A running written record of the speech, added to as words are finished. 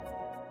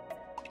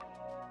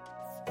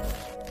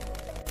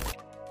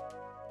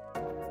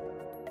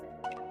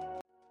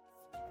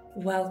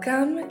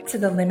Welcome to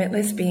the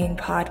Limitless Being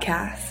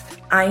podcast.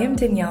 I am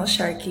Danielle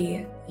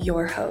Sharkey,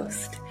 your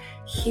host,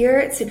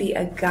 here to be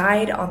a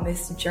guide on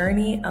this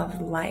journey of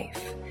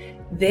life.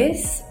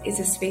 This is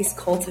a space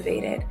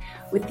cultivated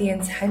with the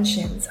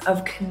intentions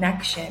of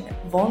connection,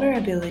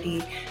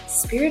 vulnerability,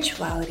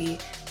 spirituality,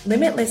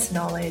 limitless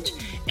knowledge,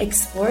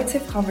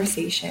 explorative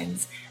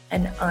conversations,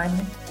 and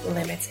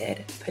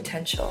unlimited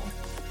potential.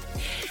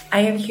 I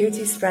am here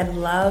to spread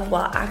love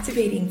while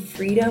activating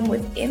freedom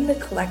within the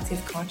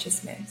collective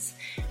consciousness.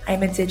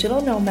 I'm a digital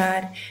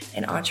nomad,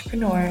 an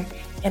entrepreneur,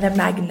 and a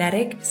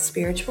magnetic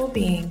spiritual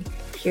being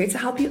here to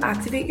help you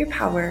activate your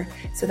power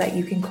so that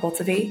you can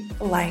cultivate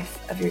the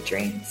life of your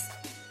dreams.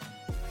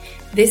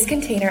 This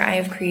container I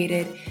have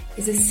created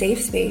is a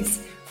safe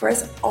space for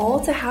us all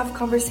to have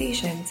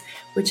conversations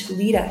which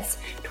lead us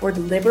toward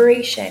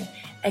liberation,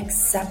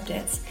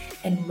 acceptance,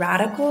 and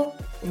radical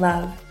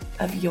love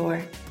of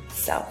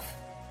yourself.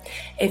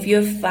 If you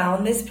have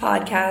found this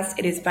podcast,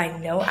 it is by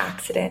no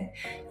accident.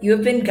 You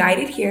have been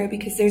guided here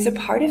because there's a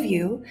part of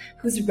you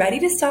who's ready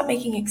to stop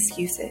making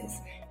excuses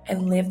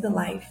and live the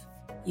life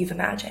you've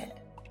imagined.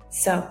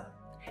 So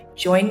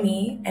join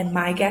me and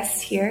my guests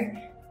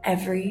here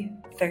every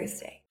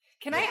Thursday.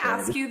 Can I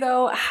ask you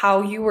though,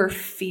 how you were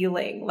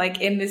feeling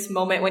like in this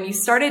moment when you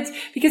started,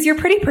 because you're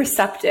pretty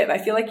perceptive. I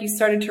feel like you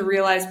started to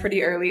realize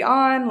pretty early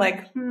on,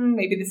 like,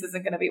 maybe this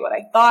isn't going to be what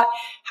I thought.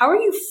 How are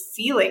you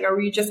feeling? Or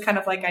were you just kind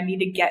of like, I need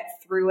to get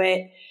through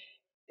it,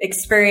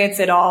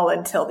 experience it all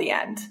until the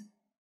end?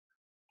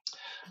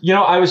 You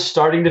know, I was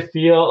starting to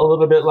feel a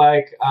little bit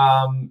like,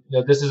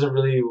 this isn't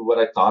really what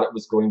I thought it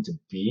was going to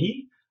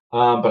be.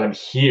 But I'm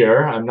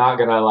here. I'm not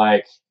going to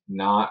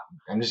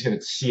I'm just going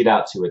to see it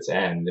out to its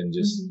end and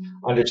just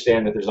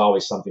understand that there's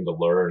always something to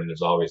learn and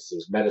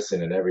there's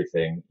medicine in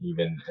everything,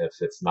 even if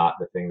it's not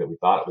the thing that we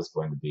thought it was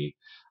going to be.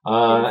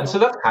 And so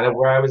that's kind of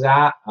where I was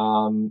at.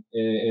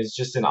 It's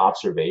just an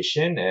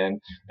observation, and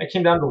I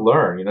came down to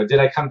learn. Did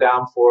I come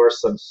down for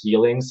some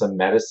healing, some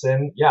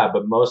medicine? Yeah,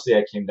 but mostly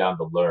I came down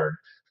to learn.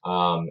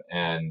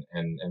 And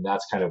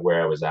that's kind of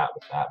where I was at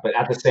with that. But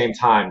at the same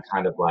time,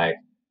 kind of like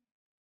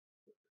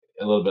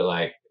a little bit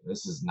like,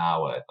 this is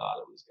not what I thought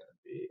it was going to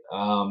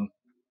be.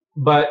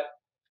 But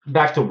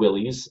back to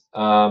Willie's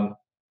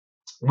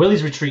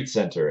Retreat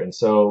Center. And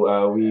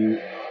so, we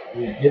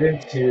get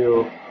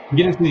into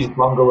these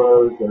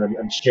bungalows, and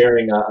I'm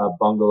sharing a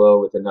bungalow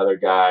with another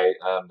guy,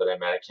 that I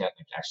met. I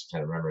actually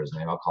can't remember his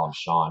name. I'll call him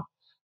Sean.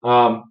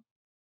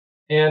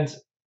 And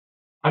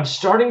I'm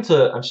starting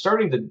to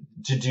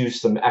do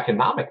some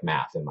economic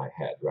math in my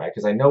head, right?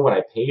 Because I know what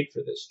I paid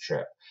for this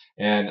trip.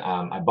 And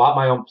I bought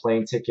my own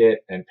plane ticket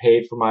and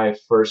paid for my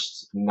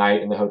first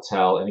night in the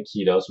hotel in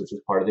Iquitos, which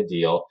was part of the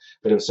deal.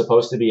 But it was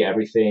supposed to be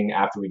everything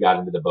after we got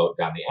into the boat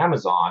down the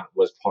Amazon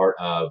was part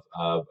of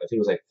I think it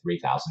was like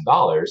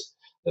 $3,000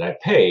 that I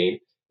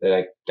paid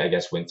that I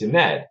guess went to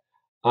Ned.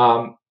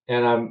 And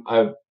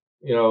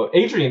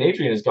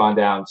Adrian has gone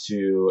down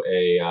to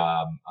an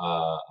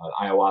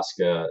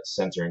ayahuasca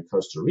center in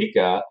Costa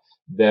Rica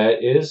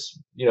that is,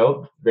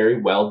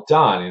 very well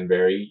done and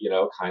very,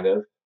 kind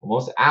of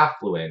almost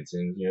affluent.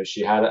 And,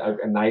 she had a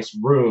nice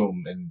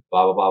room and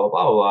blah, blah, blah, blah,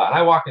 blah, blah. And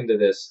I walk into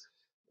this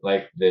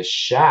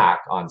shack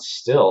on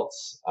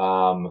stilts,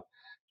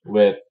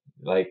 with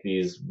like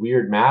these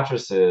weird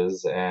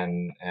mattresses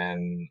and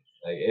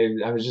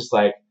I was just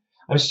like,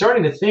 I'm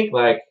starting to think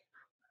like,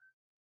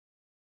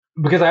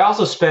 because I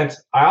also spent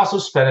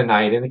a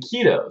night in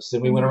Iquitos,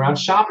 and we went around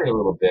shopping a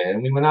little bit,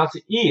 and we went out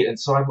to eat. And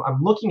so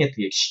I'm looking at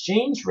the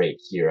exchange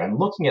rate here. I'm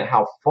looking at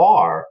how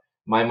far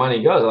my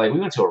money goes. Like, we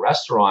went to a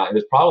restaurant. It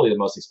was probably the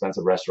most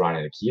expensive restaurant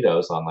in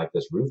Iquitos on like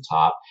this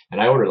rooftop.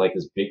 And I ordered like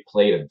this big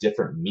plate of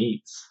different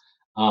meats.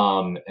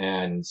 And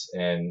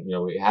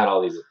we had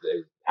all these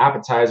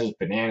appetizers,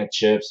 banana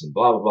chips, and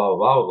blah, blah, blah,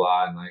 blah, blah,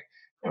 blah. And like,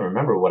 I don't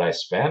remember what I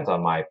spent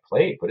on my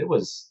plate, but it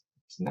was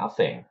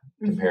nothing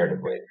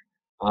comparatively.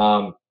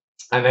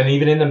 And then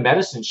even in the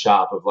medicine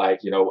shop of like,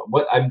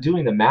 what I'm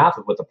doing the math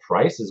of what the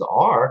prices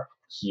are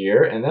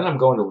here. And then I'm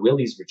going to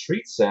Willie's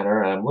Retreat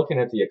Center and I'm looking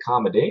at the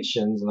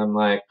accommodations and I'm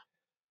like,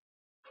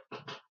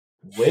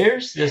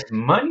 where's this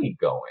money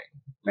going?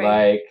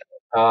 Right.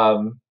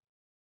 And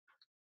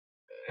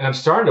I'm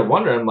starting to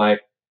wonder, I'm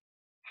like,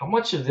 how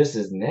much of this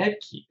is Ned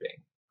keeping?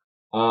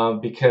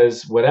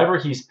 Because whatever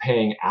he's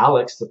paying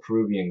Alex, the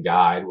Peruvian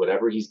guide,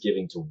 whatever he's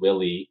giving to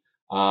Willie,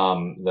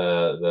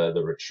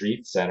 the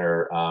retreat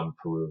center,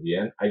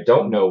 Peruvian. I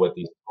don't know what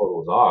these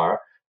totals are,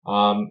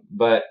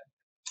 but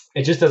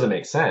it just doesn't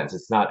make sense.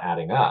 It's not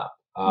adding up.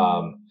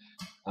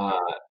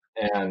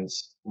 And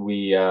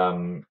we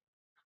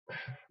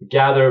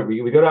gather,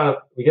 we get on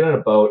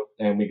a boat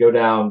and we go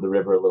down the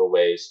river a little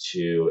ways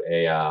to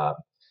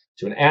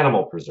an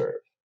animal preserve,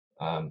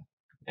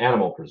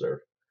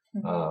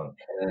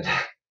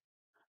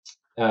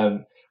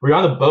 we're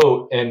on the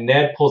boat and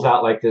Ned pulls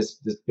out like this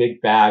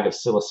big bag of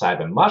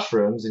psilocybin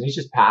mushrooms and he's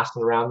just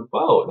passing around the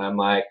boat. And I'm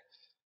like,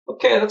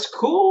 okay, that's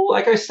cool.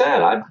 Like I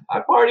said, I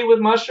party with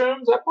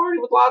mushrooms. I party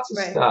with lots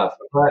of stuff.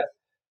 But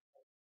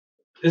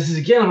this is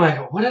again, I'm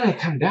like, what did I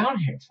come down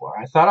here for?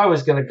 I thought I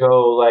was going to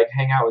go like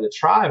hang out with the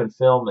tribe and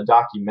film a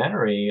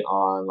documentary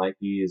on like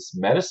these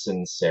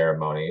medicine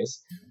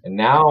ceremonies. And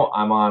now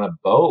I'm on a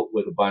boat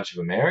with a bunch of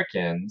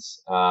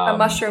Americans, A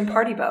mushroom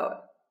party boat.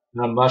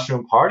 a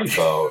mushroom party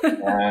boat.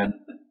 And,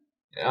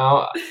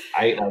 I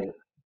like a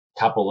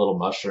couple little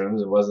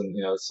mushrooms. It wasn't,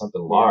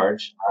 something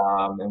large.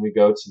 And we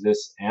go to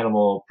this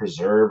animal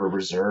preserve or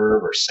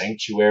reserve or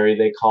sanctuary,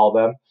 they call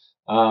them.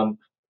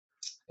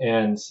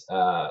 And,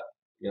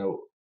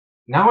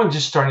 now I'm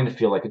just starting to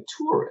feel like a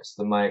tourist.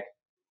 I'm like,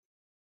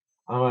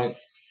 I'm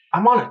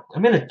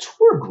in a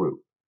tour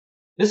group.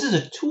 This is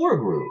a tour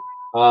group.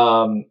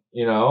 And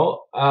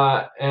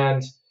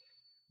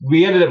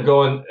we ended up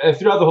going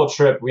throughout the whole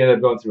trip. We ended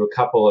up going through a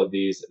couple of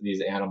these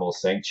animal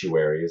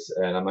sanctuaries,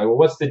 and I'm like, well,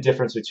 what's the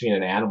difference between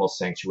an animal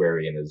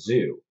sanctuary and a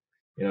zoo?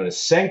 In a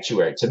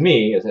sanctuary, to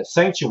me, a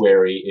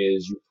sanctuary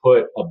is you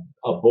put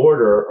a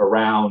border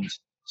around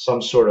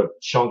some sort of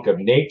chunk of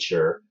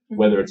nature,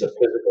 whether it's a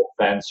physical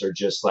fence or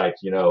just like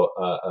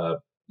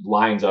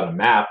lines on a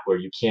map where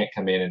you can't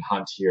come in and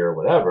hunt here or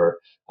whatever.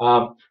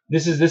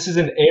 This is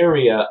an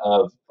area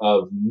of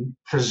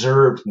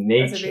preserved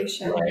nature,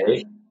 right?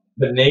 Yeah.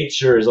 The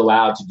nature is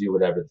allowed to do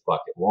whatever the fuck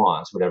it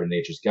wants, whatever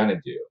nature's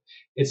gonna do.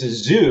 It's a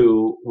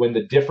zoo when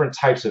the different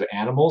types of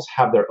animals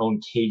have their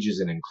own cages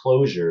and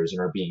enclosures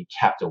and are being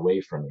kept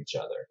away from each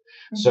other.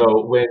 Mm-hmm.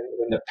 So when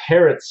the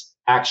parrots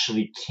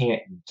actually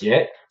can't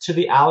get to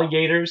the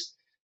alligators,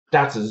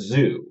 that's a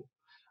zoo.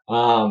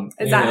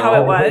 Is that how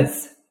it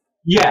was?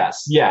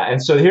 Yes, yeah. And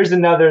so here's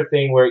another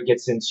thing where it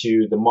gets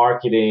into the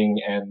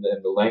marketing and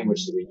the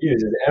language that we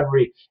use. Is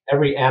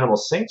every animal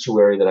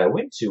sanctuary that I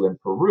went to in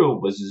Peru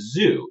was a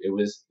zoo.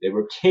 They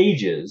were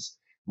cages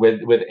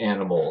with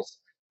animals.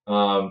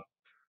 And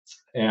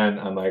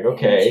I'm like,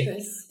 okay.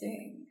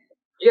 Interesting.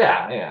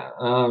 Yeah.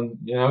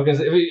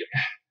 Because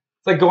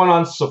it's like going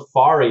on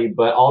safari,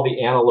 but all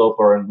the antelope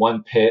are in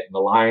one pit and the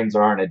lions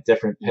are in a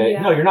different pit.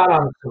 Yeah. No, you're not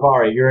on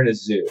safari. You're in a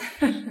zoo.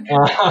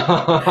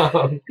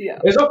 Yeah.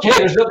 It's okay.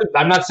 There's nothing.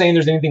 I'm not saying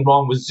there's anything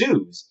wrong with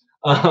zoos.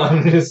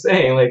 I'm just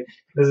saying, like,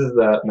 this is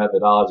the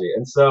methodology.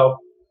 And so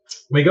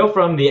we go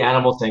from the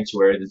animal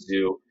sanctuary, the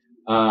zoo,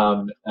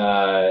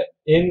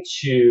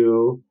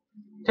 into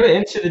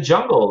the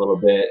jungle a little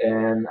bit,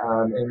 and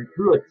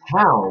through a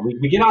town.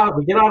 We get out of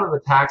the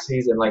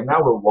taxis, and like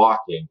now we're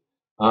walking.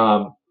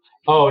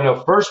 Oh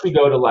no! First we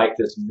go to like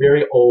this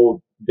very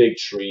old big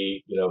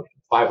tree,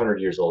 500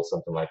 years old,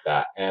 something like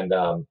that. And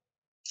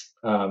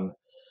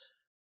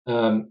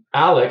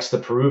Alex, the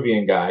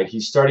Peruvian guide,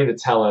 he's starting to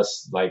tell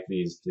us like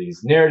these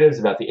narratives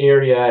about the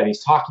area, and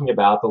he's talking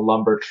about the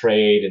lumber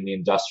trade and the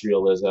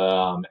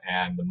industrialism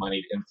and the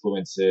moneyed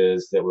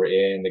influences that were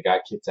in that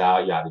got kicked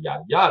out, yada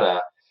yada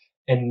yada.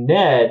 And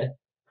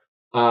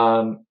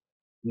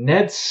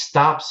Ned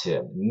stops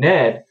him.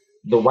 Ned,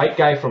 the white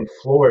guy from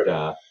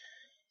Florida,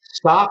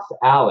 stops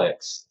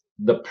Alex,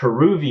 the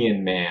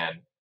Peruvian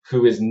man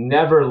who has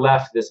never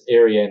left this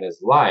area in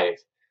his life,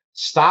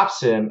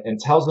 stops him and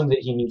tells him that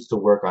he needs to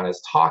work on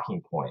his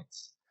talking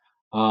points.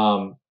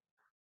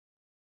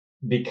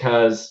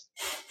 Because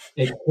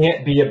it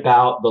can't be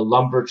about the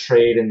lumber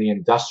trade and the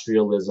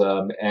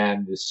industrialism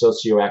and the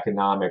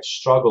socioeconomic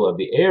struggle of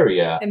the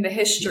area. And the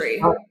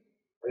history.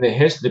 And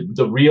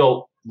the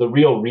real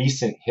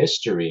recent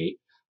history.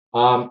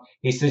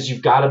 He says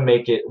you've got to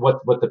make it what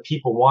the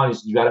people want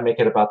is you got to make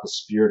it about the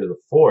spirit of the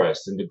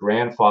forest and the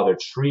grandfather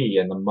tree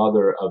and the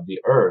mother of the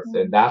earth,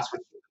 and that's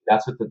what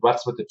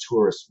the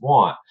tourists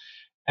want.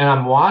 And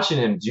I'm watching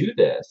him do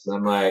this, and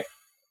I'm like,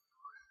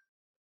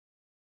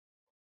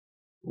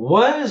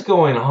 what is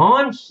going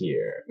on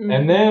here? Mm-hmm.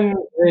 And then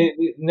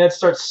Ned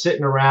starts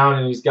sitting around,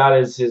 and he's got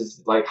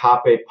his like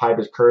hape pipe,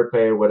 his curpe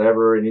or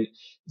whatever, and he's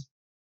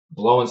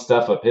blowing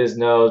stuff up his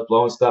nose,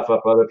 blowing stuff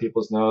up other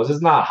people's nose.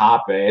 It's not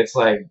hape. It's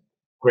like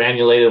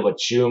granulated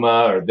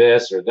lachuma or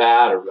this or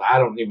that, or I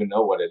don't even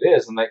know what it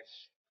is. And like,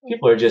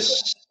 people are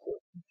just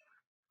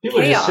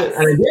sitting,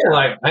 and again,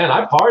 like, man,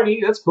 I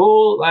party. That's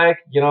cool. Like,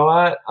 you know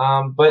what?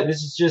 But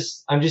this is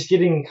just, I'm just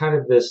getting kind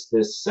of this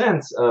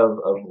sense of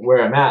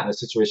where I'm at and the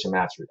situation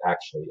I'm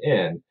actually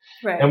in.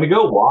 Right. And we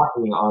go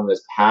walking on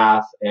this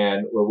path,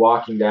 and we're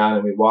walking down,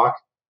 and we're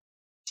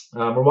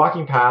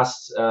walking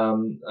past a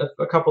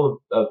couple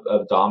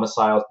of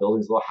domiciles,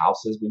 buildings, little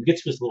houses. We get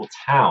to this little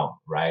town,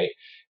 right?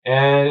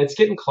 And it's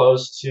getting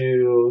close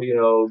to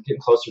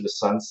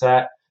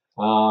sunset.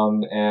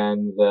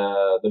 And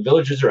the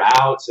villagers are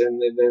out,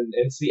 and then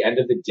it's the end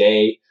of the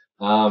day.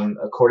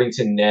 According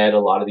to Ned, a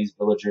lot of these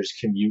villagers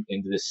commute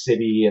into the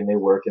city, and they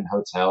work in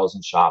hotels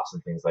and shops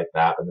and things like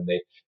that. And then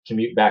they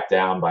commute back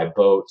down by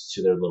boats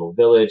to their little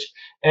village.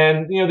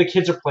 And, the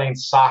kids are playing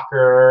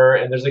soccer,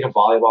 and there's like a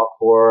volleyball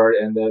court,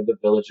 and the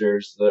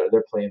villagers,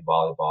 they're playing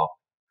volleyball.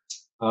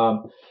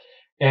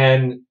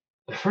 And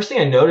the first thing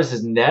I notice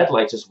is Ned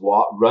like just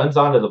runs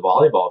onto the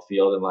volleyball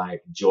field and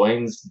like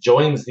joins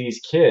these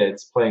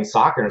kids playing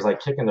soccer, and is like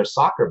kicking their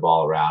soccer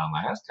ball around. I'm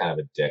like, that's kind of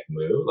a dick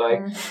move.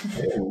 Like,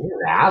 you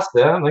didn't ask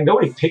them. Like,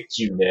 nobody picked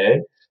you,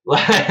 Ned.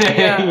 Like,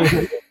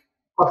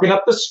 fucking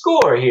up the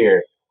score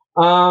here.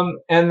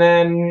 And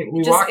then we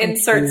just walked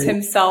inserts into,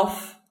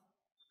 himself.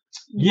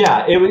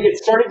 yeah, it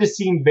started to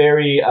seem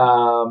very, I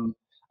don't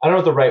know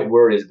what the right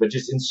word is, but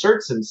just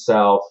inserts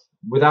himself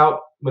without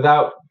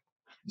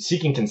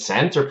seeking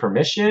consent or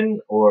permission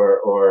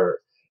or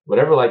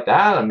whatever like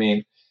that. I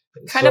mean,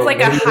 Kind of so like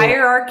a maybe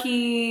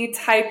hierarchy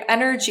type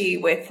energy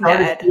with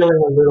started Ned.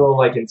 feeling a little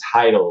like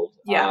entitled.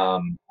 Yeah.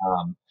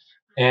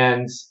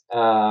 And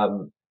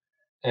um,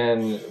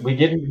 and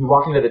we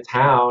walk into the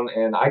town,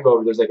 and I go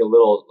over. There's like a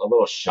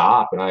little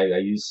shop, and I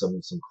use some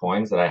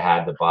coins that I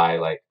had to buy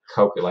like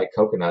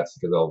coconuts,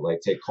 because they'll like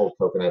take cold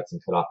coconuts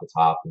and cut off the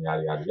top and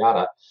yada yada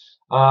yada.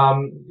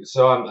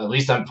 So at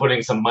least I'm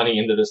putting some money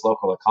into this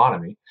local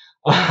economy.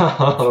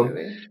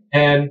 Absolutely.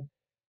 And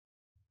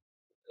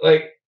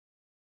like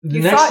the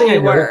You next thought thing I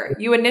you noticed, were.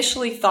 You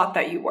initially thought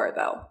that you were,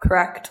 though,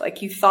 correct?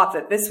 Like you thought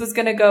that this was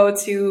going to go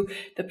to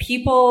the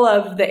people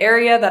of the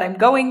area that I'm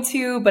going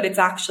to, but it's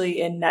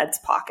actually in Ned's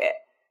pocket.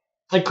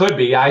 it could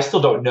be. I still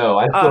don't know.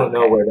 I still Oh, don't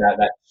know okay. where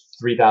that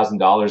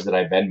 $3,000 that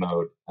I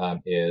Venmoed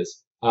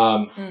is.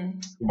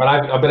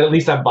 But at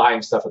least I'm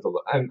buying stuff at the.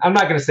 I'm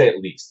not going to say at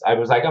least. I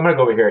was like, I'm going to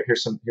go over here.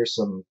 Here's some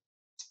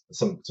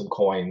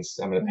coins.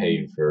 I'm going to pay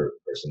you for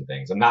some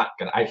things. I'm not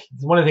going to.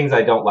 One of the things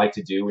I don't like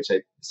to do, which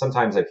I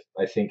sometimes I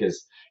think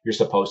is you're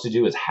supposed to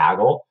do, is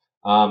haggle.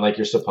 Like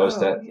you're supposed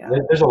to. Oh, yeah.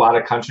 There's a lot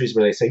of countries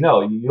where they say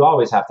no, you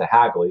always have to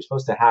haggle. You're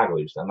supposed to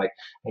haggle. I'm like,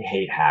 I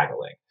hate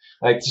haggling.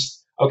 Like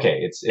just okay.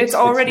 It's It's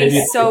already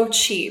maybe so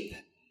cheap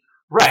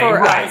right, for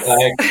right. us.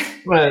 Like,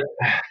 but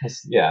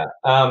yeah.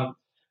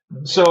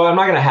 So I'm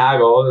not going to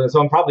haggle.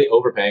 So I'm probably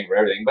overpaying for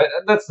everything, but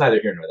that's neither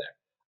here nor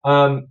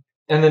there.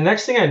 And the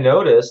next thing I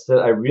noticed that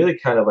I really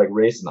kind of like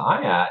raised an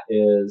eye at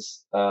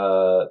is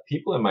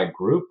people in my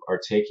group are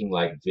taking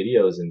like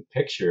videos and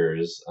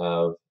pictures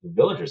of the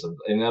villagers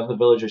and of the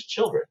villagers'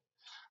 children.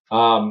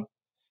 Um,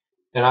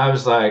 and I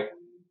was like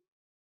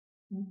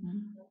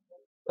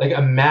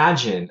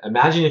imagine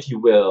if you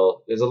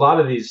will, there's a lot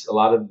of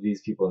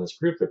these people in this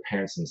group, they're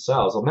parents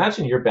themselves.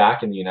 Imagine you're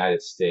back in the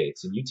United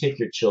States and you take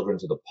your children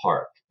to the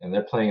park and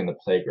they're playing in the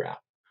playground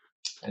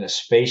and a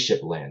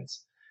spaceship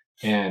lands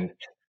and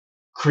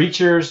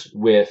creatures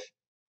with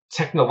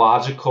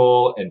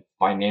technological and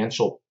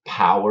financial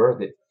power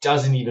that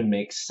doesn't even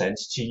make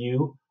sense to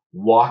you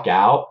walk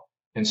out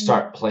and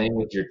start playing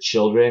with your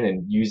children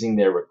and using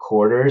their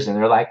recorders, and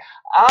they're like,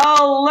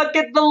 oh, look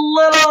at the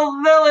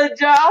little village,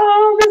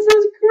 oh, this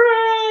is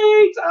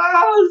great,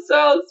 oh,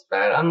 so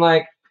special. I'm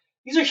like,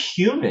 these are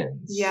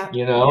humans, Yeah.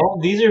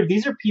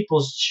 these are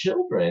people's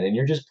children, and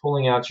you're just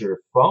pulling out your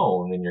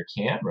phone and your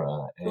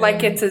camera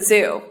Like and it's a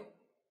zoo.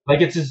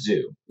 like it's a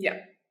zoo. Yeah.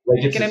 Like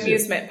Like it's an a zoo.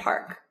 amusement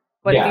park.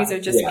 Like Yeah, these are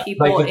just yeah.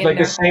 people in Like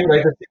the their same home.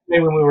 like the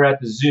same way when we were at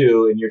the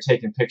zoo and you're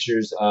taking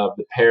pictures of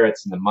the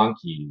parrots and the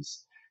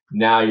monkeys.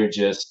 Now you're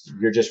just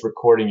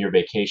recording your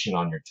vacation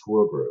on your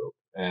tour group.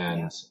 Yeah.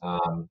 And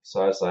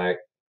so I was like,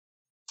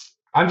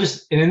 I'm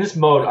just and in this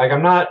mode, like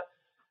I'm not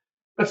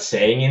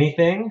saying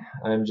anything.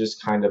 I'm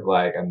just kind of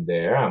like I'm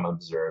there, I'm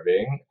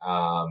observing,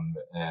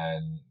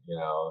 and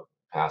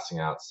passing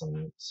out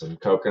some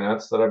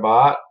coconuts that I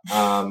bought.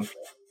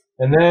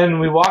 And then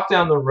we walk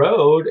down the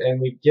road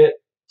and we get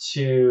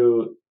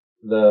to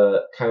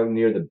the kind of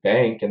near the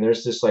bank, and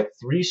there's this like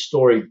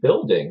three-story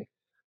building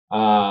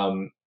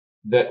um,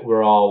 that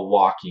we're all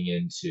walking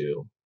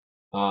into.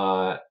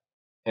 Uh,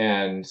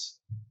 and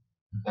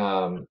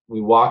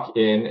we walk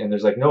in, and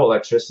there's like no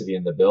electricity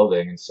in the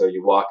building, and so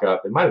you walk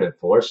up. It might have been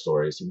four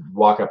stories. You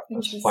walk up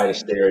a flight of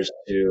Interesting. stairs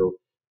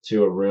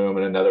to a room,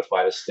 and another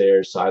flight of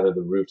stairs to either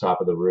the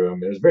rooftop of the room.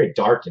 And it was very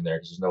dark in there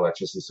because there's no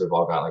electricity, so we've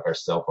all got like our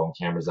cell phone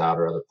cameras out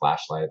or other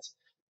flashlights,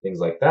 things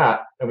like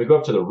that. And we go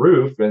up to the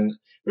roof, and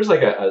there's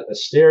like a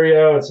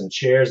stereo and some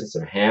chairs and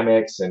some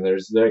hammocks, and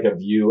there's like a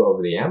view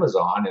over the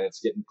Amazon, and it's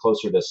getting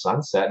closer to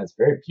sunset, and it's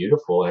very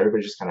beautiful, and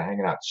everybody's just kind of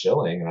hanging out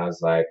chilling. And I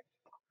was like,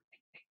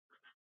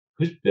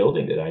 whose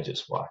building did I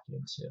just walk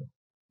into?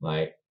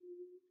 Like,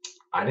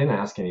 I didn't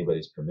ask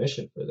anybody's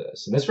permission for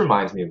this. And this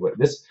reminds me of what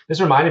this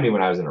reminded me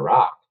when I was in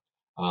Iraq,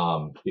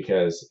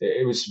 because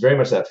it was very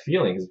much that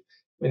feeling.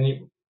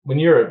 When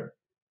you're a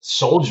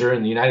soldier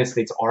in the United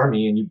States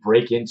Army and you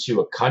break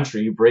into a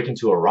country, you break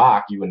into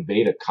Iraq, you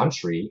invade a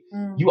country,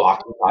 you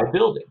occupy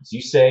buildings.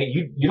 You say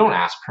you don't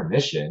ask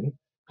permission.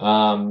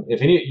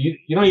 If any,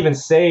 you don't even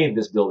say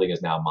this building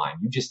is now mine.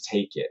 You just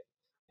take it,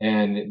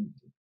 and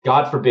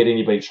God forbid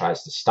anybody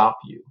tries to stop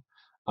you.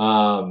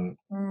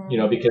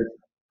 Because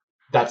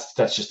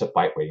that's just a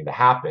fight waiting to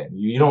happen.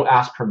 You don't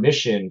ask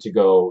permission to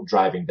go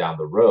driving down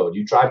the road.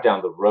 You drive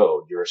down the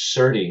road. You're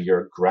asserting your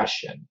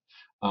aggression.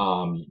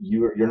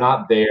 You're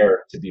not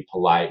there to be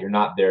polite. You're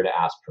not there to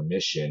ask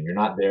permission. You're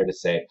not there to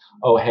say,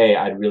 "Oh, hey,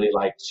 I'd really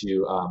like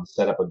to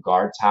set up a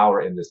guard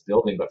tower in this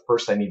building, but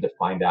first I need to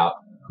find out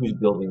whose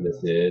building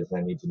this is.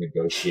 I need to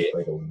negotiate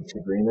like a lease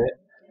agreement."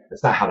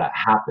 That's not how that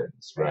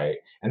happens, right?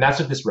 And that's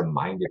what this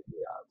reminded me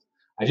of.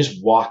 I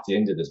just walked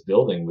into this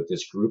building with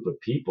this group of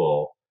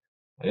people.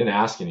 I didn't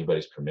ask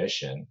anybody's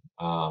permission.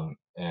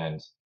 And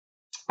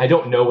I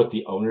don't know what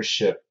the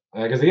ownership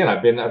because again,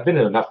 I've been in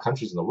enough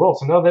countries in the world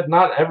to know that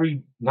not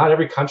every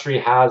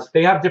country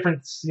they have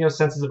different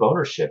senses of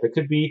ownership. It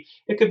could be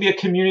a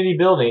community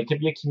building, it could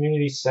be a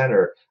community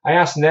center. I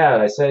asked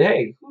Ned, I said,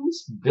 hey,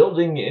 whose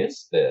building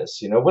is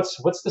this?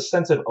 What's the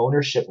sense of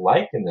ownership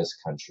like in this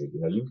country?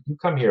 You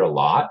come here a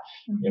lot,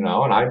 and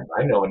I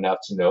know enough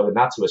to know that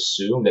not to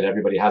assume that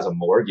everybody has a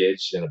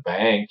mortgage and a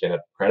bank and a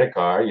credit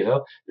card.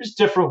 There's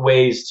different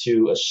ways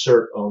to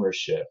assert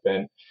ownership.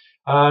 And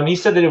he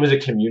said that it was a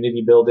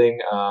community building,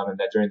 and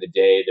that during the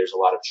day there's a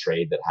lot of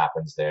trade that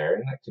happens there,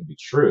 and that could be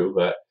true,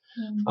 but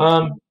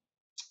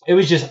it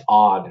was just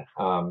odd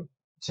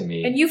to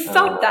me. And you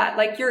felt that,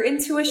 like your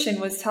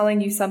intuition was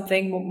telling you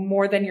something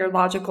more than your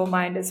logical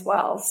mind as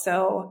well.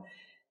 So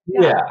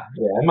yeah,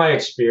 and my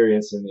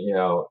experience, and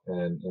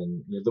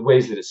and the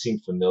ways that it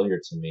seemed familiar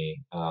to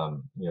me,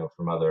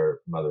 from other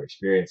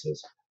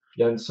experiences.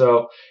 And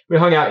so we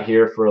hung out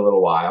here for a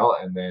little while,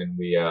 and then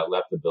we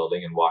left the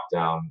building and walked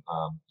down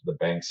the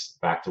banks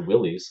back to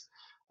Willie's.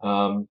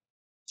 And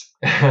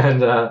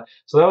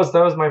so that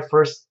was my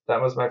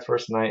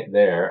first night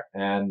there.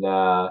 And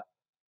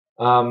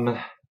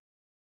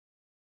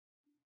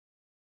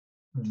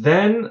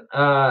then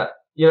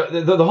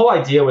the whole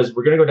idea was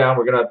we're gonna go down,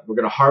 we're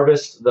gonna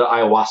harvest the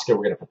ayahuasca,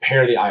 we're gonna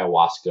prepare the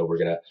ayahuasca, we're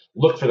gonna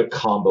look for the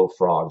combo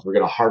frogs, we're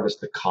gonna harvest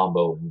the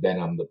combo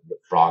venom, the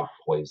frog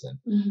poison.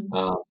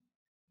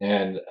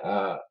 And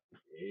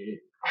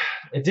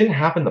it didn't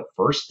happen the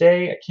first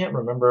day. I can't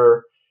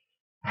remember.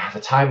 The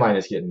timeline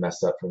is getting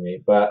messed up for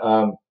me. But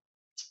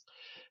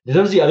that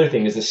was the other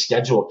thing, is the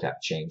schedule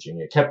kept changing.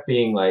 It kept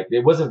being like,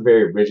 it wasn't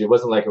very rigid. It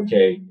wasn't like,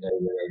 okay, you're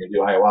going to do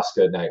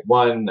ayahuasca night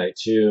 1, night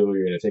 2,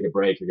 you're going to take a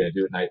break, you're going to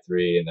do it night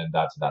 3, and then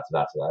da da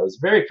da. It was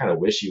very kind of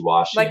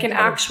wishy-washy. Like an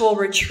actual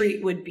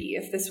retreat would be.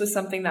 If this was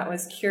something that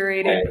was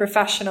curated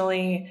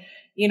professionally,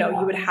 you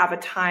would have a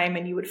time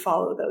and you would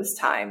follow those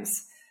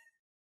times.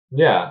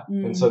 Yeah.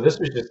 And so this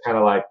was just kind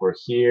of like, we're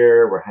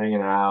here, we're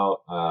hanging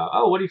out.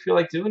 What do you feel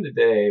like doing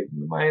today?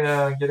 We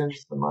might get into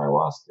some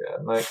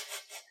ayahuasca.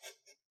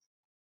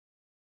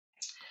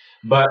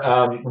 But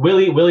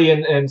Willie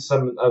and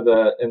some of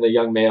the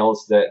young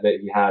males that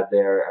he had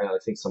there, I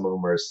think some of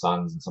them were his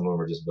sons and some of them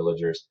were just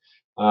villagers.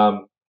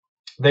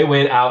 They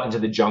went out into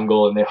the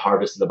jungle and they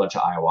harvested a bunch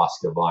of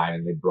ayahuasca vine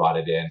and they brought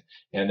it in.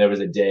 And there was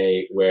a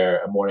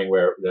morning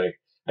where like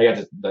I got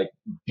to like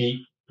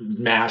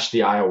mash the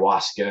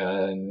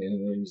ayahuasca and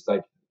it was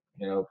like,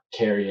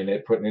 carrying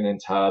it, putting it in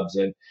tubs,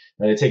 and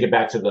they take it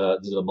back to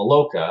the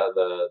maloka,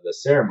 the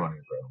ceremony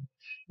room,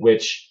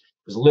 which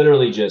was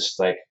literally just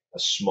like a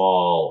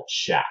small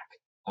shack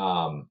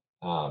on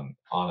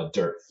a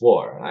dirt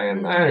floor.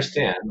 And I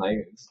understand, like,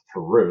 it's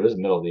Peru, it's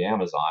the middle of the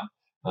Amazon.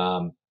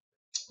 I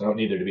don't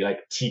need there to be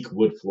like teak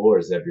wood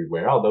floors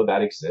everywhere, although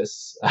that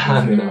exists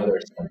in other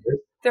countries.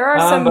 There are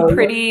some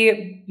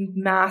pretty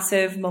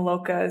massive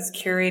malokas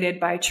curated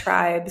by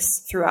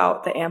tribes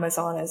throughout the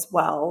Amazon as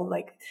well.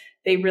 Like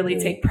they really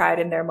take pride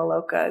in their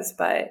malokas,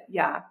 but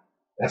yeah.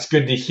 That's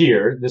good to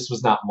hear. This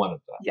was not one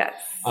of them. Yes.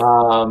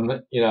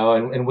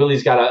 And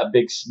Willie's got a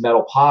big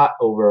metal pot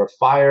over a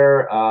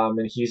fire,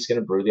 and he's going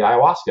to brew the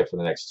ayahuasca for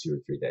the next 2 or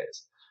 3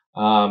 days.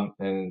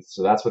 And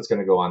so that's what's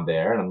going to go on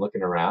there. And I'm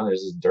looking around.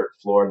 There's this dirt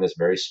floor in this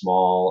very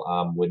small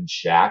wooden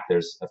shack.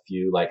 There's a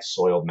few like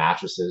soiled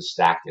mattresses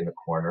stacked in the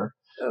corner.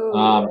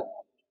 And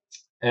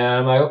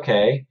I'm like,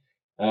 okay.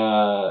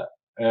 And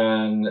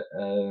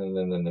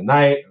then the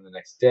night and the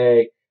next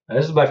day.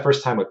 This is my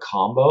first time with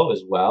combo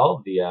as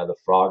well. The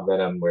frog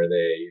venom, where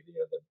they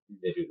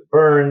do the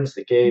burns,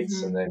 the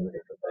gates, and then they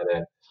put that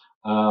in.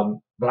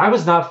 But I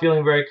was not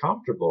feeling very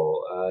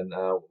comfortable, and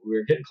we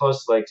were getting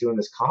close to like doing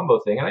this combo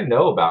thing. And I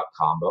know about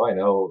combo. I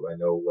know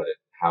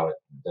how it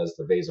does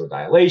the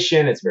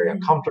vasodilation. It's very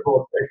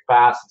uncomfortable. It's very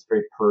fast. It's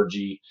very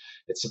purgy.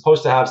 It's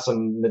supposed to have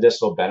some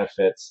medicinal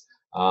benefits.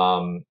 But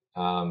I'm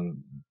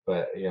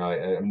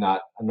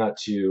not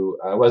too.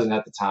 I wasn't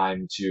at the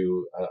time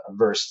too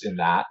versed in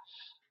that.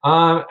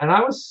 And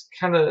I was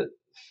kind of,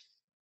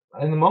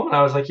 in the moment,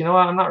 I was like, what?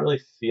 I'm not really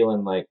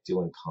feeling like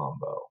doing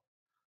combo.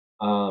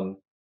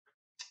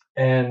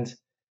 And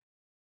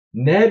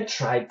Ned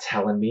tried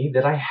telling me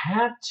that I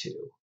had to.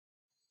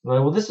 I'm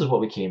like, well, this is what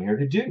we came here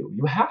to do.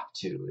 You have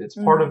to. It's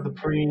part of the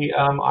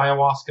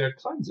ayahuasca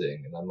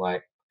cleansing. And I'm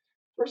like,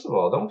 first of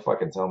all, don't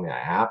fucking tell me I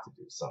have to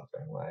do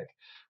something. Like,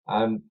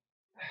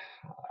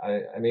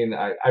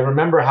 I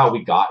remember how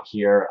we got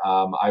here.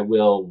 I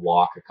will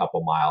walk a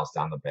couple miles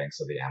down the banks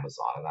of the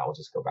Amazon and I will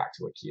just go back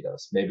to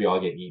Iquitos. Maybe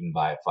I'll get eaten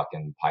by a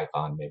fucking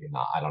python. Maybe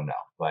not. I don't know.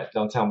 But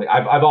don't tell me.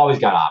 I've always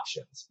got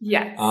options.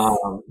 Yes.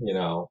 Don't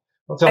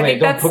tell me.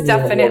 Don't put me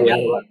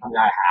definitely.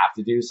 I have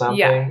to do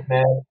something,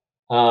 man.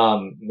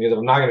 Because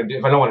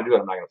if I don't want to do it,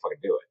 I'm not going to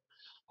fucking do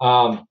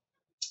it.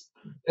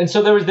 And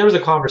so there was a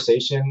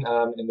conversation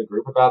in the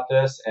group about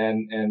this,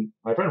 and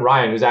my friend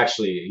Ryan, he's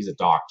a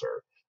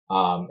doctor.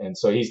 And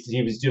so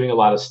he was doing a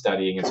lot of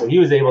studying, and so he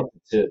was able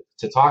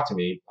to talk to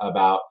me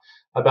about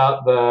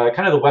the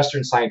kind of the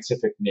Western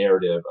scientific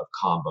narrative of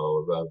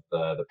combo of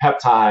the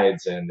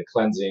peptides and the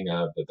cleansing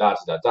of the da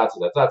da da da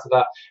da da da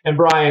da. And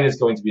Brian is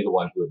going to be the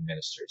one who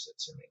administers it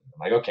to me. I'm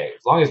like, okay,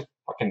 as long as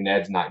fucking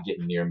Ned's not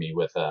getting near me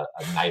with a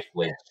knife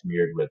blade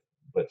smeared with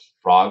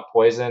frog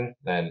poison,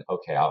 then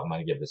okay, I'm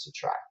gonna give this a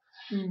try.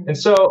 And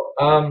so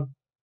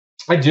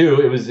I do.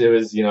 It was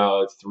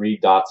 3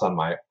 dots on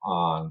my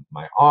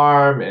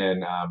arm,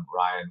 and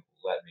Ryan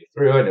let me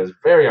through it. It was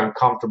very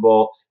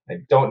uncomfortable. I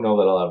don't know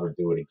that I'll ever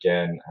do it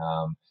again.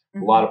 A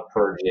lot of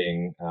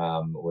purging,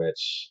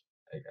 which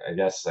I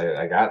guess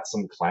I got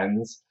some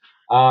cleanse.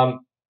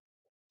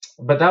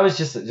 But that was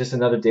just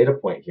another data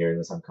point here in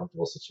this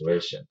uncomfortable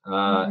situation.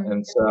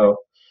 And so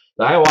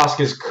the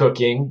ayahuasca is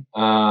cooking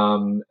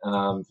for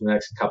the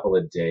next couple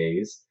of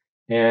days.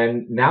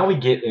 And now we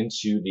get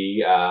into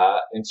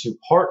into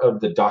part of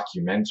the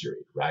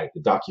documentary, right?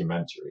 The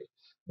documentary.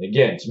 And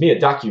again, to me, a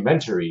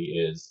documentary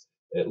is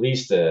at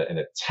least an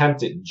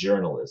attempt at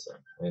journalism.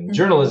 And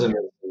journalism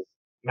is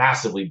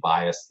massively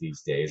biased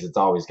these days. It's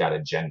always got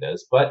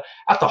agendas. But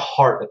at the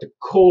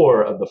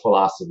core of the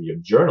philosophy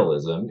of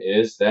journalism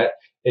is that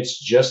it's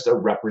just a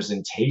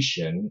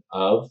representation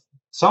of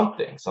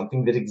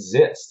something that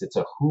exists. It's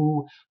a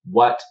who,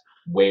 what,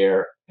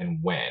 where, and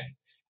when.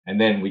 And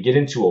then we get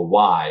into a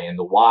why, and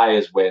the why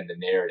is when the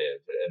narrative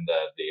and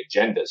the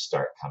agendas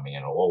start coming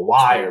in. Well,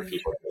 why are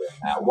people doing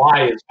that?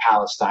 Why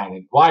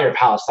are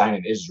Palestine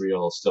and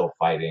Israel still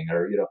fighting?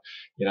 Or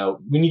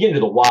when you get into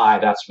the why,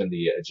 that's when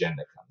the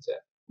agenda comes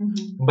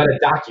in. But a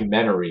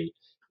documentary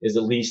is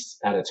at least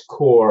at its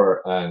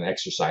core an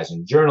exercise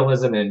in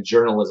journalism, and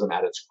journalism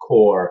at its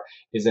core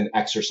is an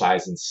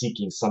exercise in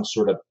seeking some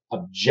sort of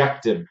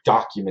objective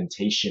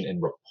documentation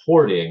and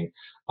reporting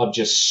of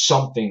just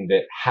something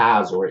that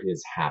has or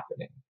is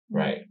happening,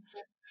 right?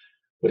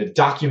 What a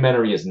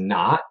documentary is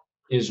not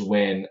is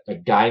when a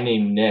guy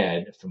named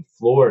Ned from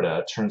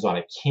Florida turns on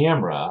a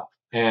camera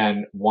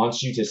and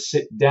wants you to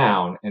sit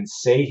down and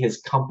say his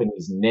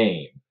company's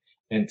name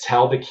and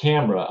tell the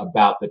camera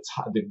about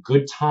the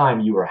good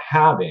time you were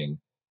having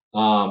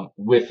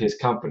with his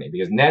company,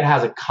 because Ned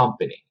has a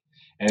company.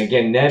 And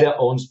again, Ned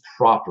owns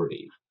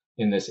property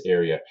in this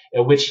area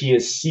at which he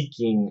is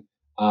seeking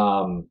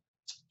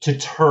to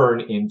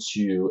turn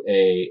into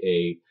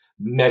a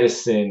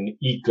medicine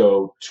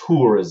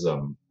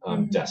eco-tourism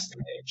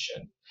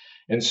destination.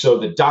 And so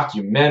the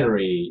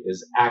documentary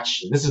is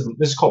actually, this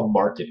is called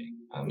marketing.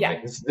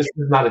 This is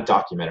not a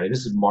documentary.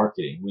 This is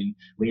marketing.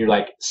 When you're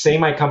like, say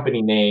my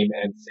company name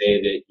and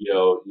say that,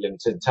 and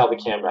to tell the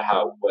camera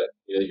what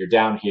you're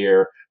down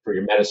here for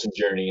your medicine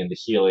journey and the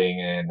healing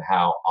and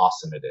how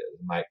awesome it is.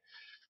 I'm like,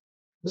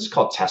 this is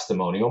called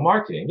testimonial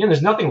marketing. Again,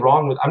 there's nothing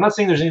wrong with, I'm not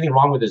saying there's anything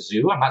wrong with a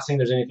zoo. I'm not saying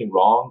there's anything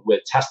wrong with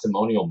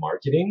testimonial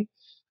marketing,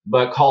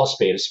 but call a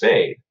spade a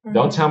spade.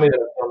 Don't tell me that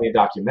I'm filming a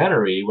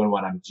documentary when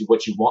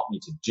what you want me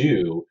to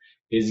do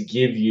is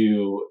give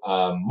you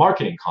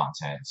marketing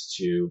content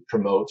to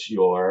promote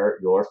your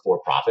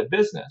for-profit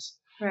business.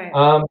 Right.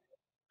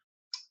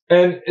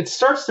 And it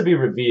starts to be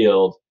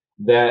revealed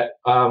that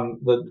one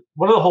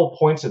of the whole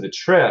points of the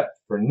trip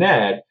for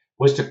Ned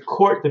was to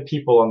court the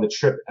people on the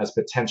trip as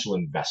potential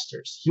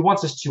investors. He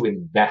wants us to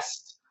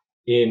invest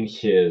in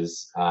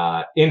his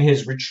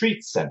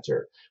retreat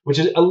center, which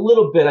is a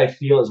little bit, I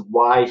feel, is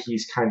why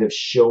he's kind of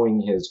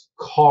showing his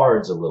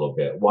cards a little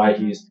bit, why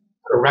he's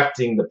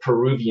correcting the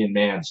Peruvian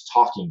man's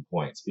talking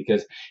points,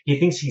 because he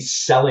thinks he's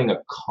selling a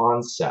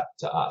concept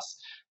to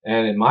us.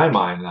 And in my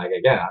mind, like,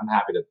 again, I'm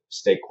happy to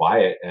stay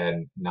quiet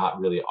and not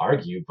really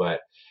argue,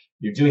 but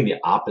you're doing the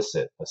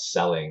opposite of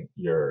selling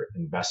your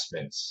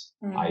investments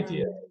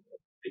idea,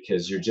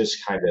 because you're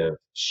just kind of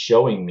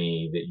showing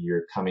me that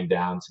you're coming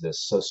down to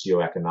this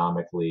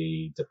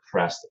socioeconomically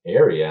depressed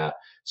area,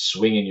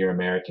 swinging your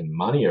American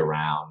money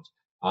around,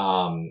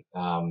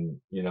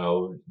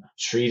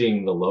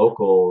 treating the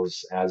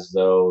locals as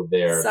though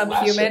they're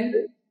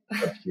subhumans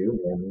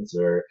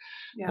or,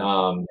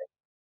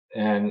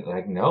 and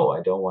like, no,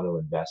 I don't want to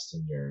invest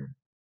in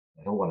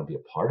I don't want to be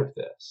a part of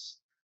this,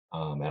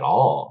 at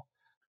all.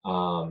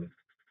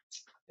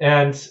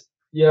 And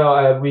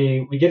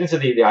we get into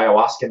the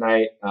ayahuasca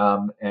night,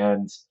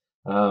 and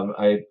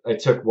I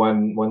took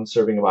one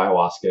serving of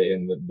ayahuasca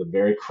in the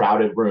very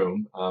crowded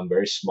room,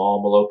 very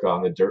small maloca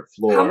on the dirt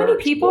floor. How many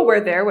people were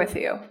there with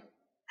you?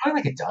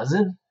 Probably like a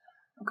dozen.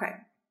 Okay.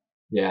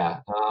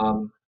 Yeah.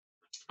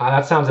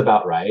 That sounds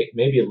about right.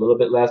 Maybe a little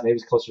bit less. Maybe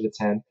it's closer to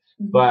 10.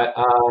 But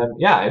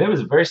and it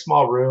was a very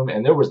small room,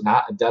 and there was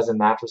not a dozen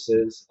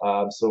mattresses.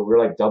 So we're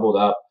like doubled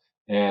up,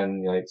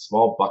 and like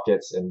small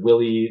buckets. And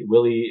Willie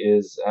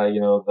is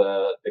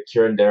the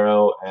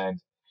curandero,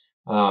 and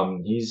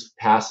he's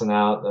passing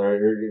out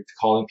or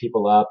calling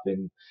people up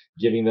and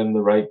giving them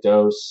the right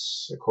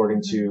dose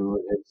according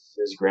to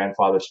his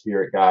grandfather's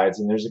spirit guides.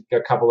 And there's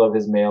a couple of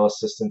his male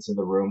assistants in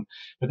the room,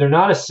 but they're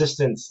not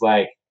assistants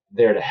like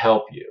there to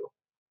help you.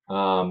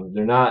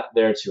 They're not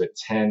there to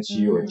attend to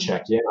you or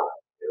check in on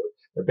you.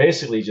 They're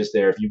basically just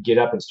there. If you get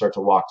up and start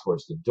to walk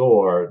towards the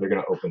door, they're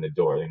going to open the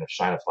door. They're going to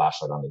shine a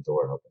flashlight on the door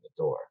and open the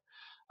door.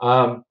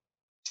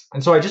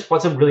 And so I just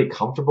wasn't really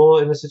comfortable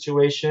in the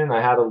situation. I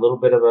had a little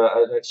bit of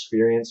an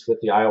experience with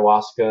the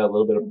ayahuasca, a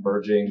little bit of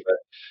purging, but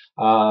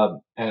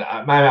and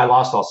I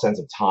lost all sense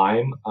of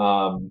time,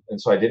 and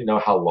so I didn't know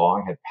how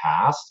long had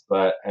passed.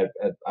 But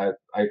I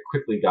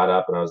quickly got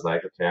up and I was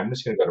like, okay, I'm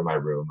just going to go to my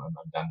room.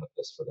 I'm done with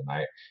this for the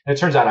night. And it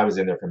turns out I was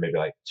in there for maybe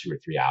like 2 or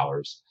 3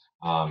 hours,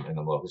 in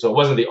the local. So it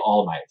wasn't the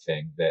all night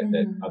thing that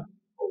other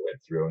people went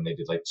through, and they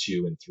did like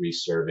 2 and 3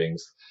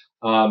 servings.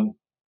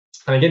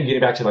 And again, getting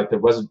back to like, there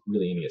wasn't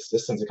really any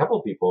assistance. A couple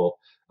of people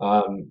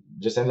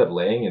just ended up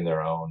laying in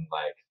their own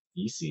like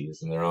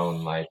feces and their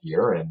own like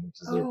urine,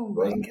 because there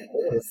wasn't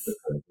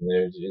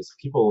there's just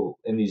people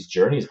in these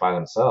journeys by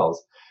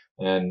themselves,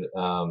 and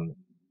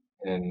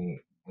and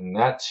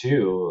that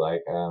too,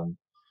 like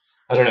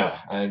I don't know,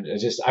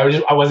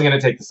 I wasn't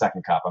gonna take the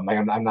second cup. I'm like,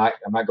 I'm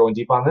not going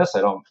deep on this.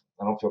 I don't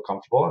feel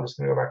comfortable. I'm just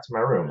gonna go back to my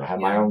room. I had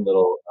my own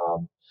little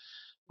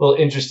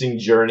interesting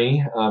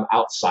journey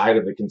outside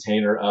of the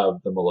container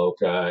of the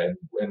Maloka,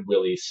 and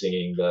Willie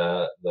singing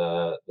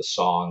the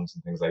songs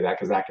and things like that,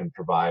 because that can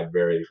provide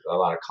a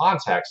lot of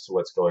context to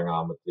what's going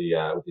on with the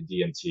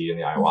DMT and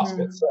the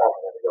ayahuasca itself.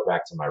 And then to go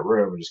back to my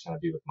room and just kind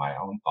of be with my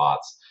own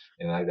thoughts,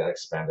 and like that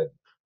expanded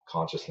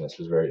consciousness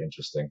was very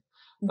interesting.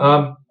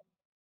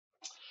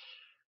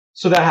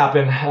 So that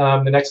happened.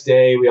 The next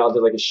day, we all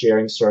did like a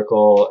sharing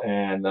circle,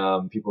 and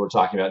people were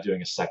talking about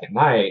doing a second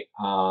night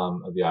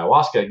of the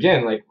ayahuasca.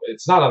 Again, like,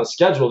 it's not on the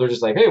schedule. They're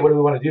just like, hey, what do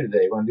we want to do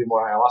today? Want to do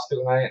more ayahuasca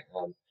tonight?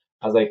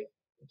 I was like,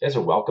 you guys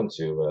are welcome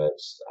to, but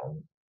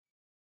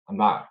I'm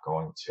not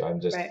going to. I'm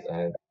just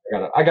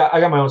I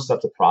got my own stuff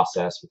to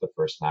process with the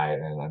first night,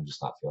 and I'm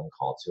just not feeling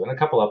called to. And a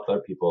couple of other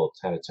people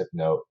kind of took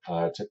note,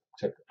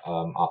 took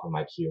off of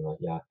my cue. Like,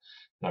 yeah,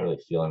 not really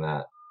feeling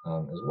that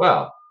as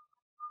well.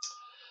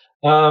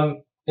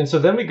 And so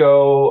then we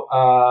go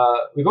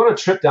on a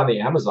trip down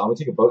the Amazon. We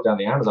take a boat down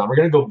the Amazon. We're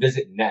going to go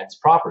visit Ned's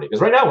property, because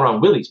right now we're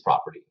on Willie's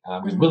property,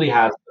 because Willie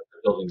has the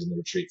buildings in the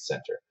retreat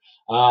center.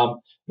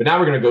 But now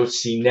we're going to go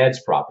see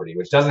Ned's property,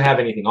 which doesn't have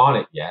anything on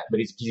it yet, but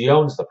he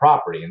owns the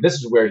property, and this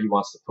is where he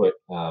wants to put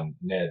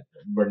Ned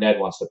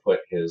wants to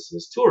put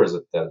his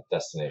tourism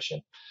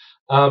destination.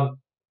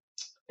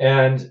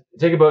 And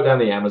take a boat down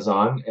the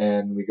Amazon,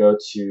 and we go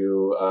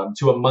to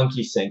a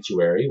monkey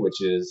sanctuary,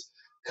 which is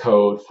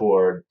code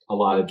for a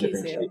lot of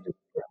different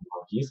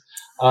monkeys.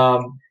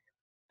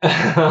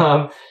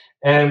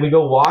 And we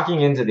go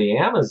walking into the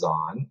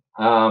Amazon,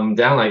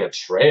 down like a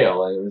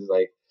trail, and it was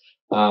like,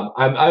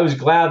 I was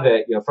glad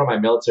that, from my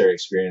military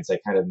experience, I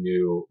kind of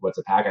knew what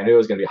to pack. I knew it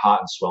was going to be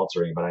hot and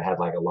sweltering, but I had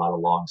like a lot of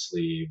long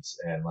sleeves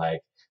and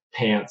like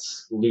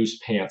loose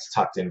pants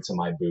tucked into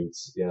my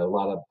boots. A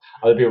lot of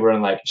other people were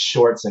in like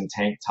shorts and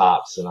tank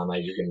tops, and I'm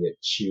like, you're going to get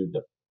chewed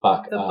the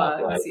fuck up.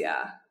 Bugs, like,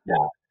 yeah.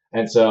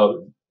 And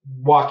so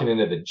walking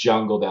into the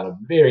jungle down a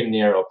very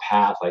narrow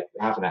path, like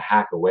having to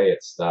hack away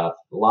at stuff,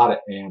 a lot of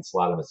ants, a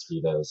lot of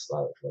mosquitoes,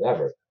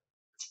 whatever.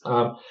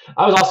 I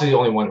was also the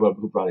only one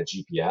who brought a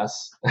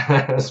GPS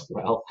as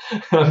well.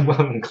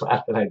 I'm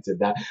glad that I did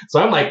that. So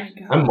I'm like,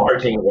 I'm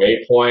marking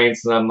waypoints,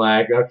 and I'm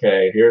like,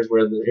 okay, here's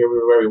where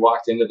we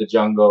walked into the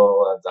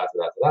jungle,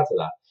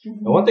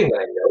 And one thing that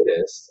I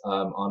noticed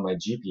on my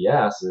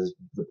GPS is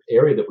the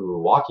area that we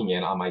were walking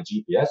in on my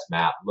GPS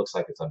map looks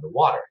like it's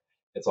underwater.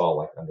 It's all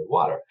like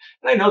underwater.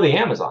 And I know the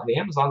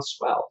Amazon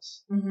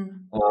swells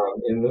in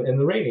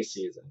the rainy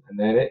season, and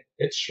then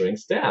it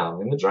shrinks down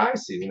in the dry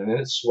season, and then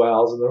it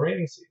swells in the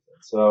rainy season.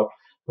 So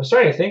I'm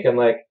starting to think, I'm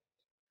like,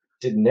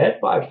 did Ned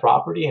buy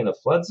property in a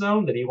flood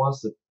zone that he wants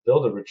to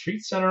build a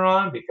retreat center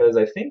on? Because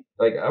I think,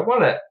 like,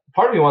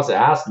 part of me wants to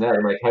ask Ned,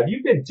 I'm like, have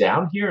you been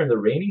down here in the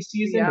rainy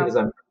season? Yeah. Because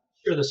I'm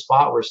sure the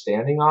spot we're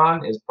standing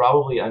on is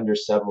probably under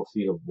several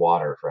feet of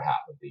water for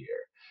half of the year.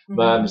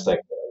 But I'm just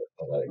like,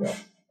 I'll let it go.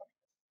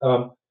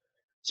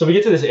 So we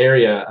get to this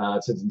area,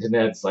 to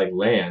Ned's like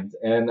land,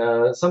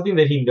 and something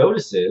that he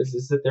notices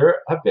is that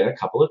there have been a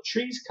couple of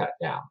trees cut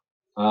down,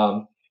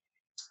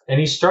 and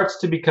he starts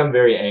to become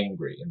very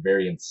angry and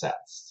very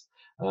incensed,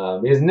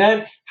 because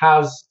Ned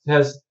has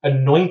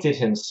anointed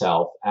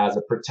himself as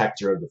a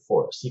protector of the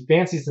forest. He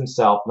fancies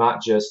himself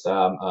not just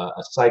a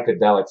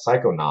psychedelic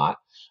psychonaut,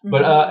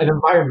 but an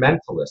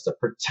environmentalist, a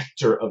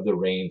protector of the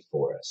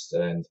rainforest,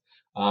 and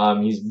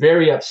he's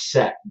very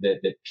upset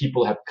that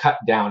people have cut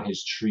down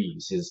his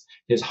trees,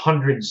 his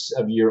hundreds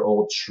of year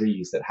old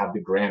trees that have the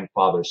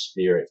grandfather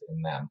spirit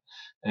in them.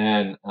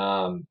 And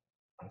I'm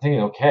thinking,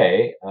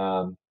 okay,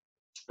 and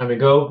we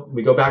go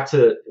out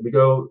of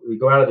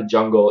the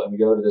jungle, and we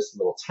go to this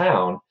little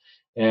town,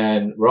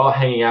 and we're all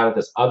hanging out at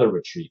this other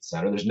retreat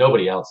center. There's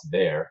nobody else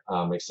there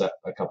except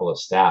a couple of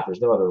staff. There's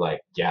no other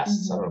like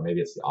guests. I don't know,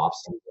 maybe it's the off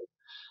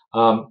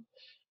season.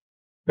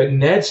 But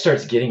Ned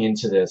starts getting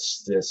into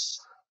this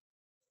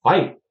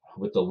fight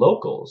with the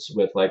locals,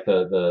 with like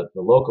the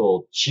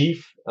local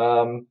chief,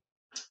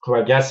 who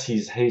I guess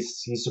he's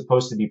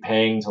supposed to be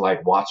paying to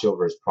like watch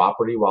over his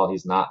property while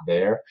he's not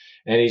there,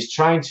 and he's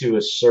trying to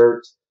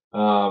assert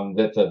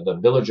that the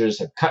villagers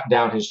have cut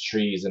down his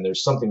trees and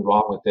there's something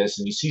wrong with this.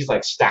 And he sees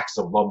like stacks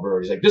of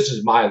lumber. He's like, this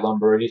is my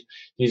lumber. And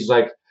he's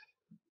like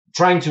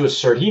trying to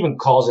assert, he even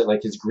calls it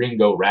like his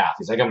gringo wrath.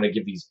 He's like, I'm going to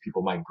give these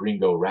people my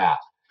gringo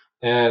wrath.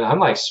 And I'm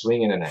like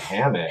swinging in a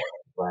hammock,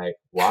 like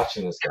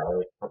watching this guy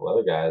with a couple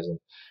other guys, and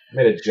I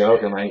made a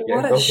joke. I'm like,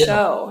 what a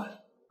show.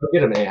 Go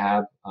get him,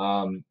 Ahab.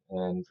 And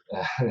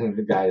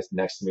the guys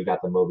next to me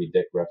got the Moby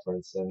Dick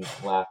reference and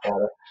laughed at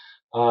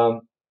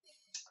it.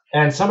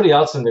 And somebody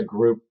else in the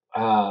group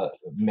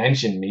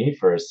mentioned me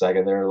for a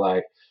second. They were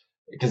like,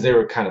 because they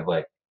were kind of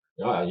like,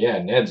 oh yeah,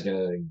 Ned's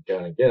gonna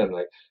get him.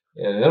 Like,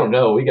 yeah, they don't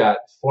know. We got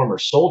former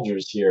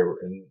soldiers here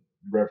and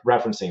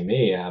referencing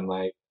me. I'm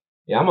like,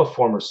 yeah, I'm a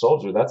former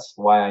soldier. That's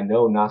why I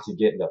know not to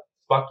get into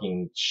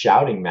fucking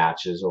shouting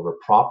matches over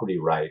property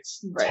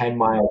rights 10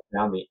 miles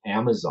down the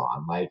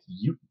Amazon. Like,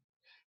 you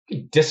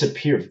could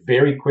disappear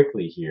very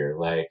quickly here.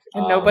 Like,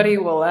 and nobody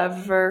will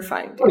ever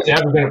find you. Nobody's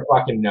ever gonna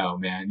fucking know,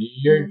 man.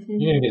 You're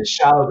gonna get a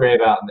shallow grave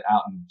out in the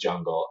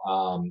jungle.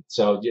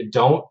 So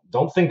don't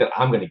think that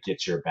I'm gonna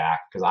get your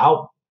back, because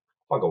I'll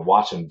fucking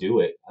watch them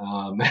do it.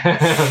 I'm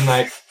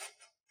like,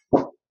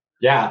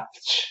 yeah,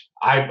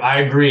 I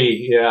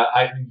agree. Yeah,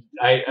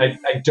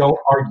 I don't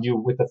argue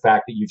with the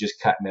fact that you just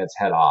cut Ned's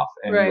head off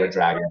and you were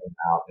dragging him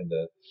out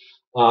into.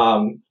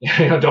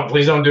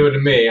 Please don't do it to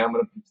me. I'm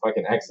gonna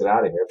fucking exit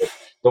out of here. But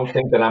don't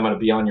think that I'm gonna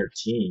be on your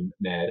team,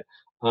 Ned.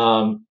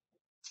 And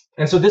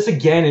so this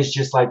again is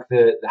just like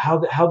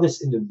how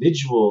this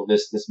individual,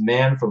 this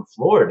man from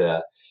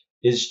Florida,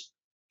 is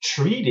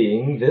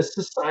treating this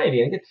society.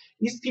 And again,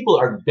 these people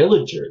are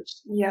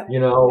villagers. Yeah.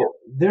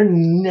 They're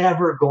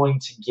never going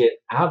to get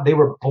out. They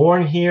were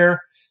born here.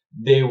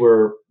 They're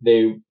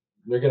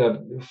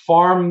gonna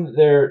farm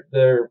their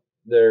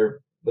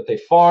what they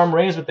farm,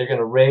 raise what they're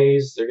gonna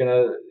raise. They're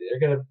gonna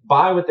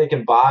buy what they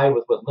can buy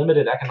with what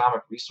limited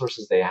economic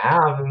resources they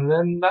have, and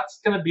then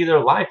that's gonna be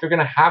their life. They're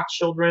gonna have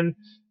children,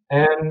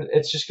 and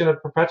it's just gonna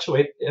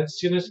perpetuate.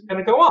 It's just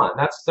gonna go on.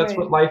 That's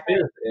what life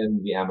is in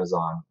the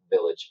Amazon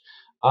village.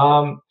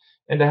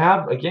 And to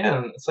have,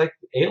 again, it's like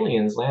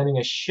aliens landing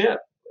a ship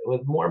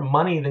with more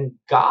money than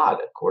God,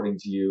 according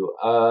to you,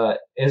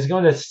 is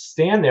going to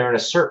stand there and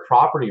assert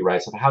property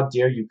rights of how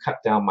dare you cut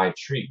down my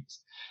trees.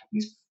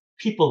 These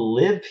people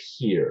live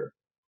here.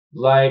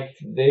 Like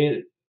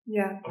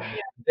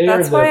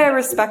that's why I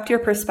respect your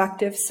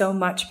perspective so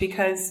much,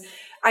 because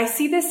I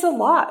see this a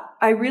lot.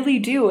 I really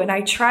do. And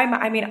I try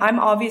I'm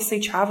obviously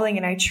traveling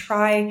and I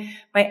try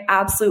my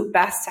absolute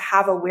best to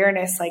have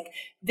awareness. Like,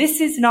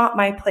 this is not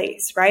my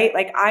place, right?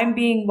 Like, I'm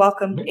being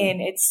welcomed in.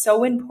 It's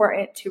so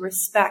important to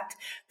respect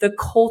the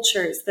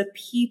cultures, the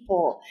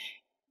people.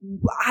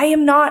 I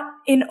am not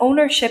in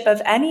ownership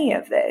of any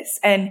of this.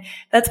 And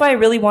that's why I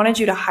really wanted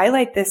you to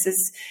highlight this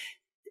is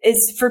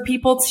for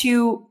people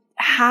to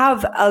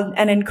have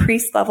an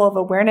increased level of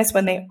awareness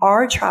when they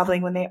are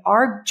traveling, when they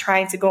are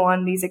trying to go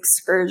on these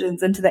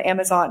excursions into the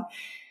Amazon.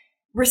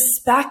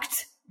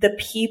 Respect the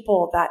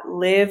people that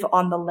live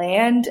on the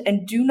land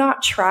and do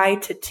not try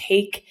to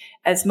take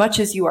as much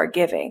as you are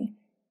giving,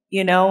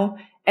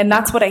 And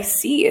that's what I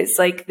see is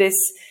like this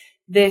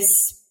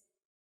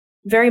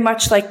very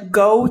much like,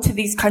 go to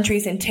these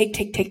countries and take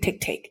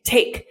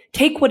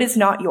what is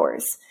not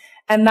yours.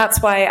 And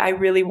that's why I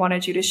really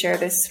wanted you to share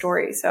this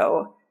story.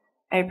 So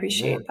I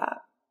appreciate that.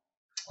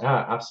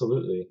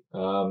 Absolutely.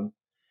 And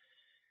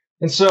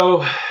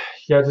so,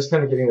 just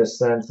kind of getting a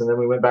sense. And then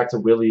we went back to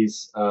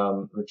Willie's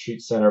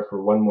retreat center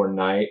for one more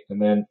night.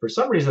 And then for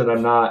some reason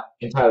I'm not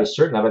entirely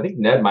certain of, I think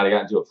Ned might have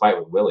gotten into a fight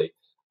with Willie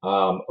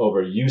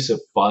over use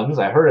of funds.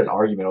 I heard an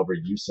argument over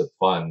use of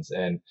funds.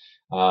 And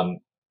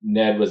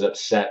Ned was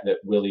upset that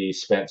Willie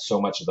spent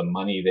so much of the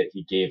money that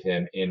he gave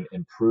him in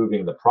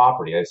improving the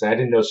property. I said, I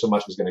didn't know so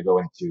much was going to go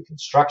into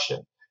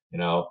construction,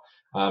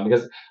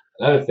 because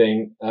another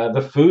thing,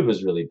 the food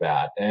was really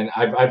bad. And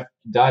I've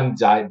done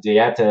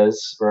dietas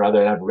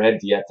and I've read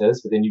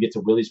dietas, but then you get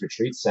to Willie's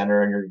retreat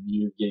center and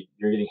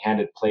you're getting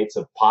handed plates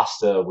of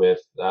pasta with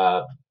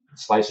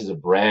slices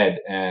of bread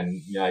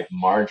and like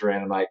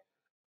margarine. I'm like,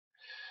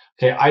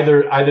 okay,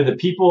 either the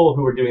people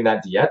who are doing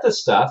that dieta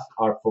stuff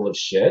are full of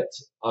shit,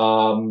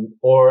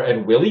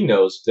 and Willie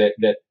knows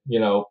that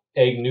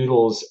egg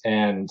noodles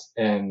and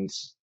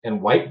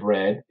white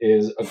bread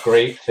is a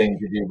great thing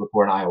to do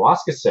before an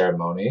ayahuasca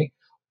ceremony.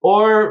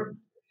 Or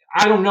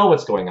I don't know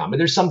what's going on, but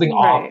there's something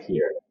off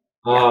here.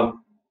 And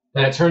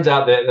it turns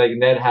out that like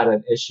Ned had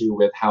an issue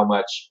with how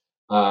much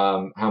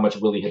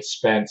Willie had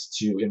spent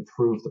to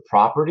improve the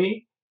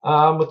property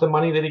with the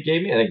money that he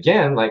gave me. And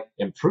again, like,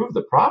 improve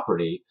the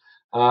property.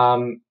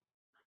 Okay,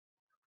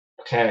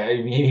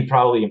 I mean, he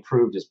probably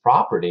improved his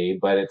property,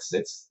 but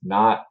it's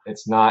not a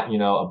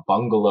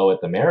bungalow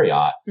at the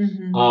Marriott.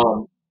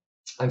 Mm-hmm.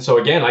 And so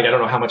again, like, I don't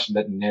know how much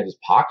that Ned is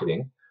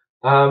pocketing.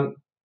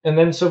 And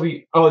then so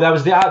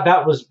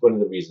that was one of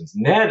the reasons.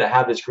 Ned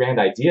had this grand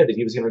idea that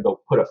he was going to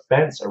go put a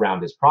fence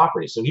around his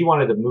property. So he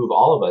wanted to move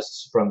all of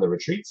us from the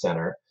retreat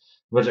center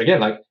which again,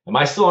 like, am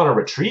I still on a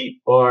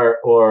retreat,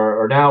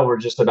 or now we're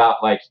just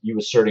about like you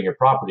asserting your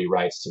property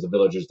rights to the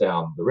villagers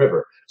down the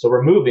river? So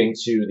we're moving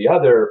to the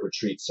other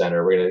retreat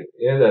center. We're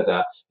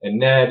gonna, and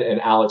Ned and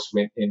Alex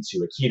went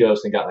into Iquitos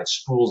and got like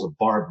spools of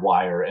barbed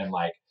wire and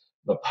like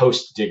the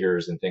post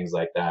diggers and things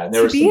like that. And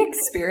there To was be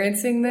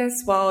experiencing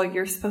this while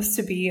you're supposed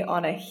to be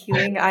on a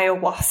healing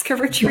ayahuasca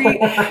retreat,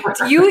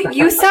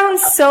 you sound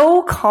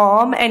so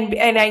calm,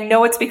 and I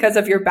know it's because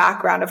of your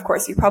background. Of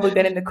course, you've probably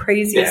been in the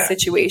craziest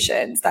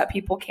situations that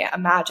people can't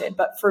imagine.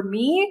 But for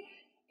me,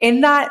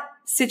 in that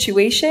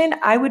situation,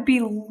 I would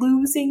be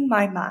losing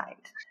my mind.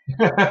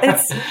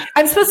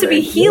 I'm supposed to be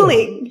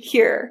healing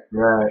here.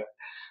 Right.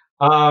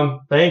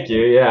 Thank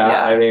you.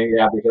 Yeah. I mean,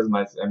 because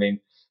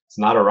it's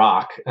not a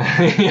rock,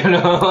 you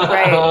know?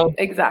 Right.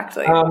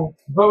 Exactly. But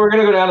we're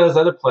going to go down to this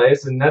other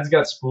place, and Ned's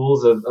got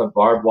spools of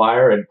barbed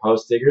wire and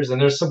post diggers. And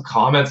there's some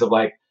comments of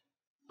like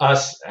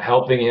us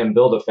helping him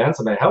build a fence.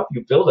 And I help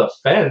you build a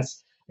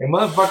fence. And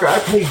motherfucker, I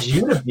paid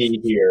you to be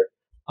here.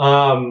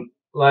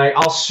 Like,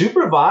 I'll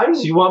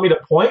supervise. You want me to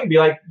point and be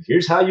like,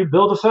 here's how you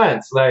build a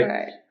fence. Like,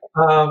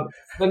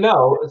 but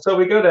no. So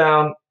we go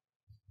down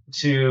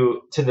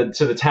to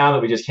the town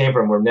that we just came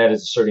from, where Ned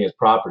is asserting his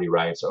property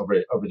rights over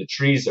the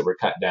trees that were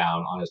cut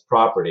down on his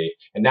property.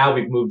 And now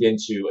we've moved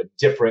into a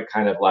different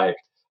kind of like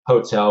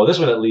hotel. This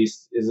one at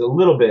least is a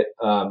little bit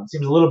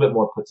seems a little bit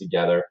more put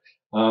together.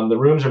 The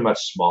rooms are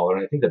much smaller,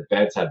 and I think the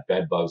beds have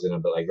bed bugs in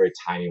them, but like very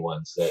tiny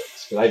ones.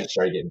 Because I just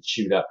started getting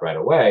chewed up right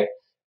away.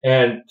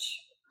 And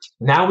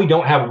now we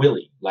don't have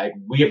Willie. Like,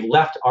 we have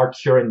left our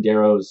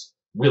Curandero's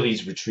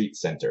Willie's retreat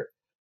center.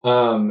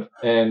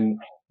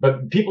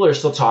 But people are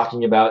still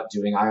talking about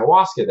doing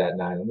ayahuasca that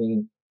night. I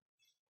mean,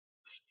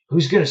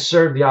 who's going to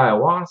serve the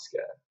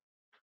ayahuasca?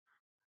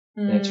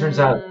 And it turns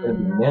out it's going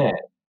to be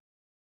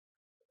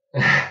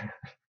Ned.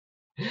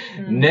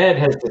 Ned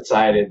has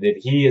decided that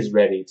he is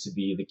ready to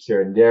be the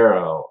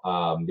curandero,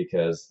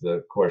 because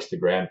of course, the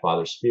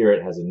grandfather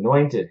spirit has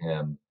anointed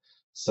him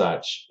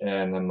such.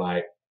 And I'm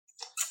like,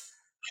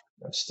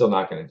 I'm still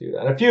not going to do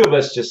that. And a few of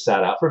us just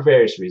sat out for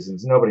various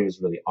reasons. Nobody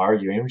was really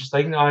arguing. We're just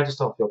like, no, I just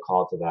don't feel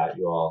called to that.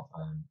 You all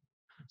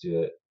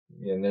do it.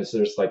 And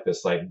there's like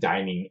this like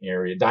dining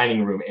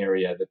room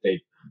area that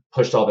they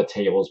pushed all the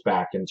tables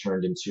back and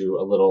turned into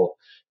a little,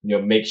 a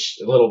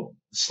little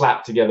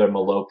slapped together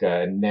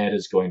maloca. And Ned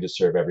is going to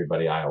serve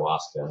everybody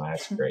ayahuasca, and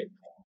that's great.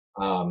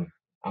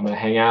 I'm going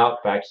to hang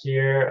out back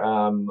here.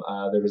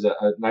 There was a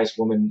nice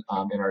woman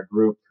in our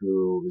group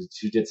who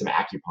did some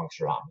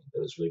acupuncture on me.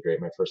 That was really great.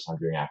 My first time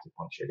doing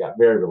acupuncture. Got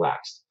very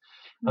relaxed.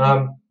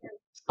 I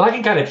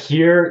can kind of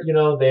hear,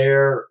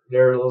 their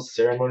little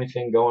ceremony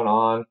thing going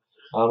on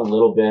a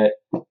little bit.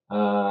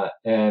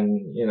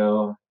 And,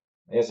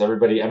 I guess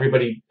everybody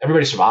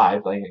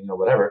survived, like,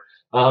 whatever.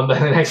 But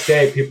the next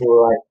day people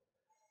were like,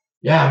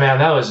 yeah, man,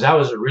 that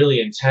was a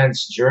really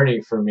intense journey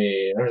for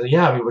me. And I was like,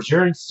 yeah, I mean, was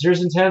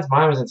yours intense?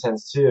 Mine was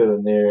intense too.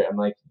 And I'm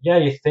like, yeah,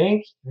 you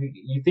think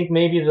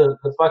maybe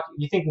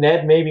you think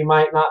Ned maybe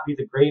might not be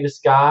the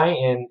greatest guy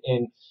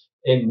in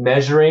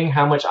measuring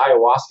how much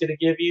ayahuasca to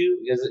give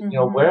you? Is it,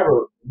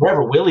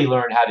 wherever Willie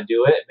learned how to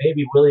do it,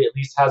 maybe Willie at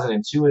least has an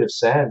intuitive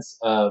sense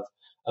of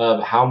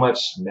how much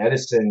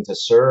medicine to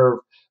serve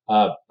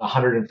a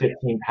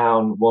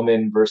 115-pound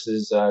woman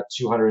versus a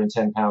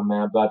 210-pound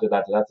man.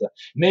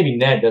 Maybe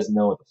Ned doesn't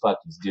know what the fuck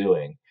he's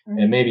doing,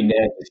 and maybe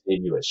Ned just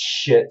gave you a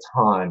shit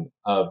ton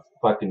of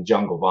fucking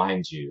jungle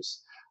vine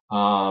juice.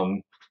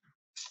 And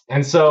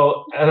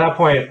so at that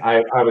point,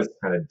 I was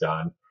kind of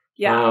done.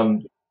 Yeah.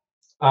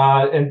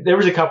 And there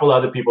was a couple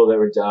other people that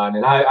were done,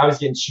 and I was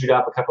getting chewed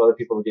up. A couple other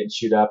people were getting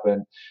chewed up,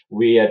 and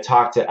we had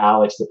talked to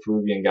Alex, the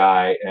Peruvian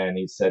guy, and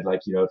he said,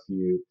 like,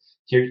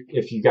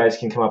 if you guys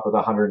can come up with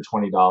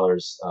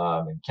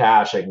 $120 in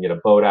cash, I can get a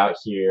boat out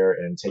here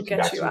and take you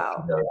back to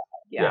out.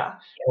 Yeah.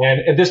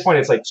 And at this point,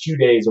 it's like 2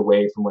 days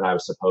away from when I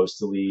was supposed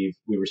to leave.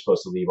 We were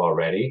supposed to leave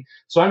already,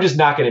 so I'm just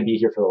not going to be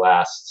here for the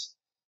last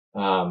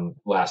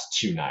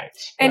 2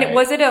 nights. And right?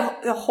 was it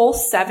a whole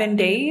 7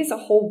 days, a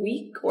whole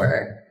week,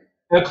 or?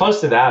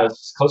 Close to that. It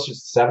was closer to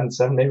 7,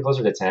 maybe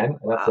closer to 10. I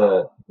have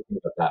to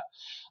think about that.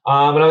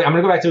 And I'm going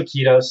to go back to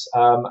Iquitos.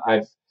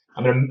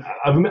 I'm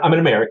an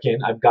American.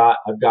 I've got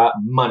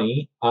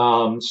money.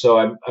 So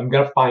I'm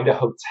going to find a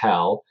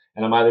hotel,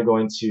 and I'm either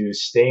going to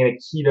stay in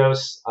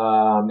Iquitos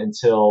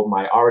until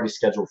my already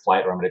scheduled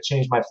flight, or I'm going to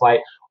change my flight,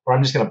 or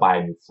I'm just going to buy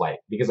a new flight,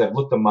 because I've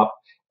looked them up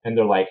and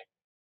they're like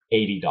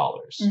 $80.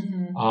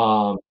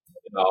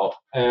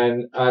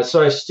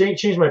 So I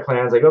changed my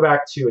plans. I go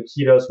back to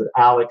Iquitos with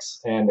Alex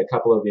and a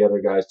couple of the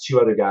other guys, 2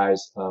 other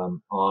guys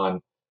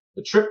on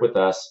the trip with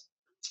us.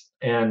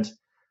 And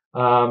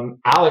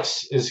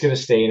Alex is going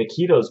to stay in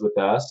Iquitos with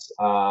us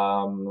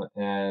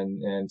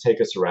and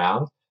take us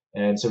around.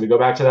 And so we go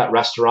back to that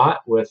restaurant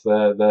with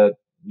the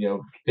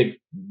big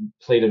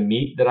plate of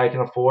meat that I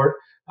can afford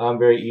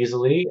very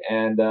easily.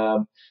 And I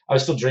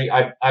was still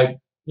I've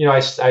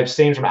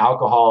abstained from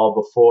alcohol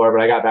before,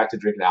 but I got back to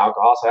drinking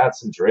alcohol. So I had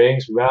some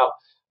drinks. We went out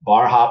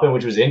bar hopping,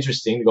 which was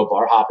interesting to go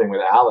bar hopping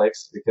with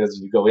Alex, because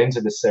you go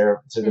into the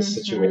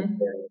situation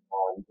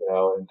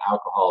And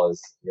alcohol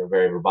is,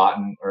 very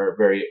verboten or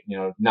very,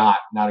 not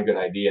a good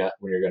idea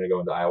when you're going to go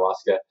into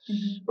ayahuasca.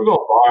 Mm-hmm. We're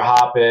going bar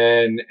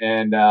hopping,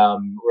 and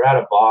we're at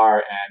a bar,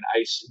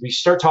 and we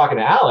start talking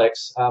to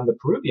Alex, the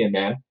Peruvian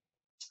man,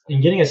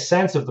 and getting a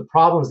sense of the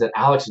problems that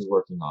Alex is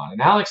working on.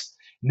 And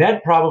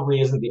Ned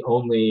probably isn't the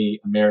only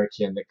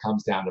American that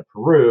comes down to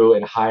Peru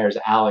and hires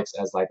Alex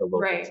as like a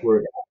local tour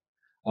guide.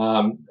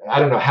 I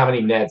don't know how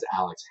many Neds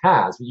Alex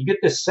has, but you get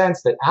this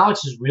sense that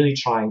Alex is really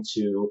trying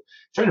to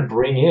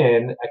bring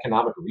in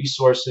economic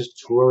resources,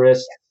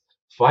 tourists,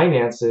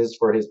 finances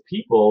for his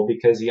people,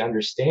 because he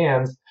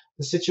understands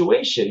the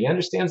situation. He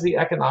understands the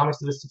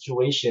economics of the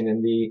situation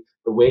and the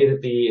way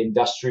that the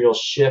industrial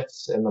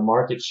shifts and the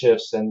market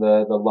shifts and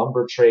the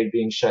lumber trade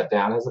being shut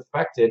down has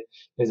affected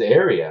his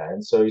area.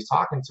 And so he's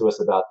talking to us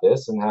about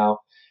this and how,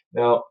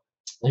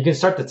 you can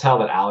start to tell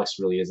that Alex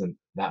really isn't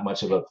that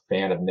much of a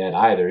fan of Ned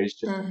either. He's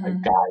just a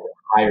guy that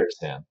hires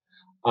him.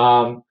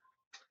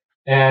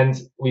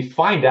 And we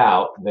find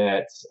out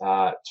that,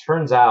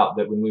 turns out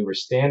that when we were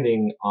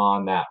standing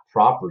on that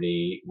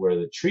property where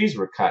the trees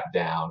were cut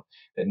down,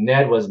 that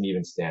Ned wasn't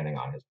even standing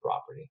on his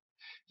property.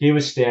 He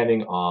was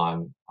standing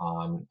on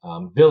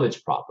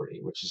village property,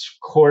 which is, of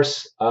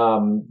course,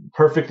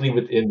 perfectly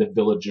within the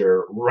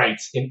villager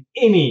rights in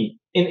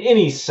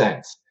any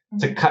sense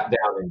to cut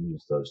down and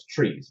use those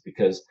trees,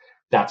 because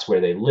that's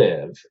where they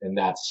live and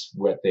that's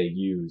what they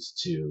use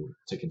to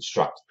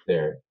construct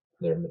their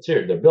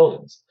material, their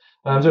buildings.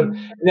 So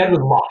Ned was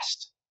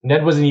lost.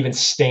 Ned wasn't even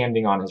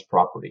standing on his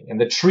property,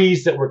 and the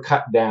trees that were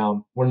cut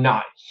down were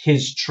not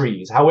his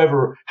trees.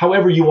 However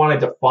you want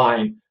to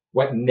define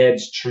what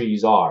Ned's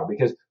trees are,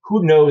 because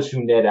who knows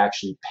who Ned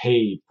actually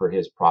paid for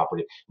his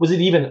property? Was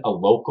it even a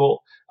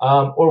local,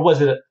 or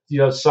was it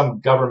some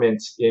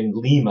government in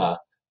Lima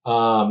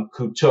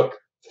who took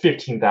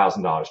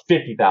 $15,000,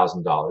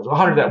 $50,000,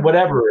 $100,000,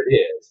 whatever it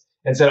is,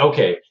 and said,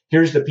 okay,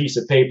 here's the piece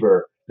of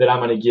paper that I'm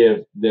going to give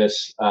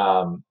this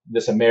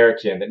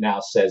American that now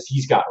says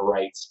he's got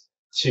rights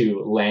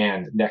to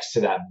land next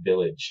to that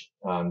village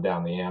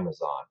down the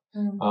Amazon.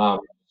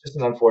 Just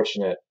an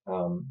unfortunate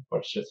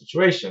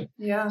situation.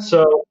 Yeah.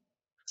 So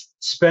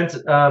spent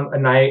a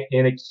night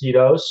in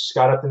Iquitos,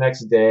 got up the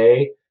next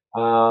day,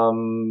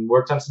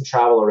 worked on some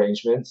travel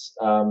arrangements,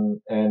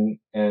 and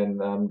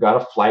got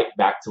a flight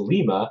back to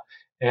Lima.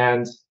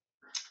 And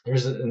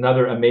here's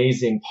another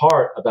amazing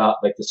part about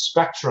like the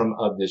spectrum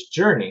of this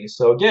journey.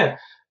 So again,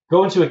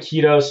 go into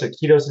Iquitos.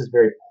 Iquitos is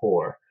very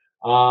poor.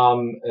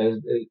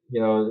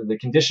 The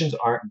conditions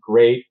aren't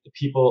great. The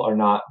people are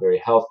not very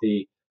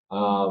healthy.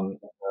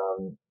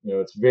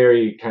 It's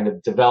very kind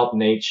of developed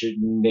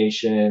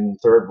nation,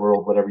 third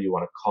world, whatever you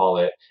want to call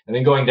it. And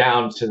then going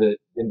down into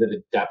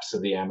the depths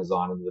of the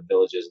Amazon, into the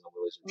villages and the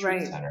village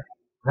retreat center.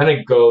 Then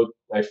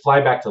I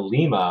fly back to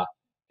Lima,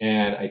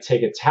 and I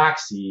take a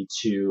taxi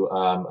to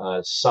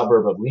a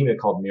suburb of Lima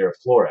called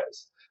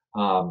Miraflores.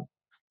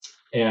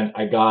 And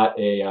I got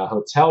a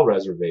hotel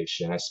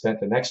reservation. I spent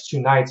the next 2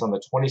 nights on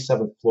the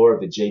 27th floor of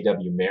the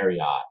JW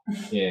Marriott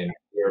in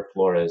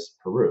Miraflores,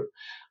 Peru.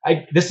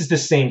 This is the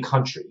same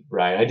country,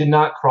 right? I did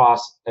not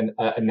cross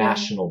a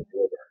national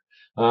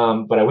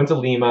border. But I went to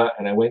Lima,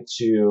 and I went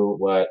to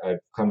what I've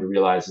come to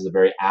realize is a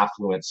very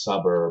affluent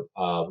suburb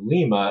of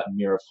Lima,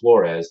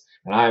 Miraflores.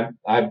 And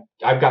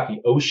I've got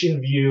the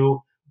ocean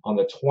view on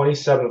the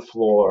 27th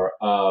floor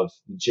of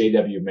the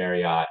JW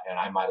Marriott, and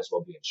I might as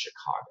well be in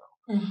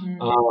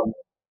Chicago.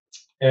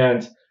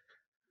 And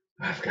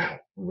I've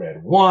got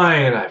red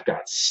wine, I've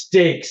got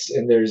steaks,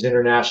 and there's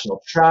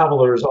international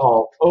travelers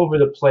all over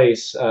the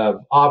place,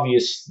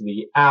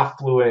 obviously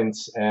affluent,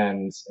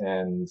 and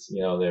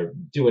they're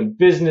doing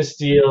business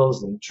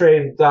deals and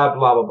trade, blah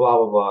blah blah blah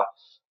blah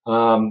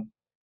blah.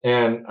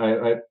 And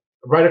I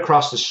right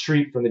across the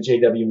street from the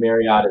JW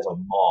Marriott is a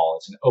mall.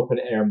 It's an open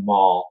air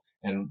mall,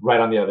 and right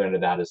on the other end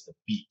of that is the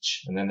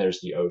beach, and then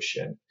there's the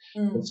ocean.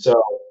 And so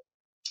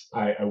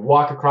I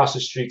walk across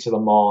the street to the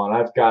mall, and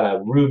I've got a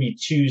Ruby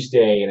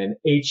Tuesday and an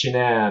H&M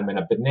and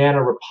a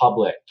Banana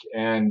Republic,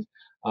 and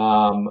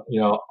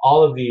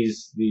all of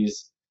these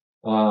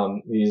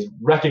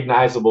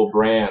recognizable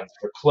brands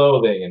for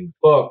clothing and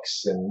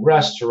books and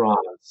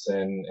restaurants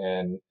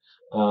and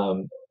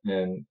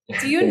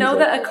do you know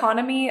the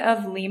economy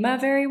of Lima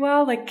very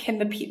well? Like, can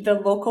the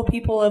local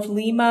people of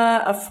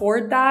Lima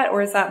afford that,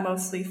 or is that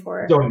mostly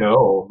for? I don't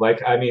know.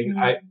 Like, I mean,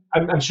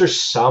 I'm sure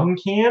some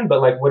can,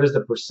 but like, what is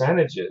the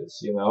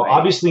percentages?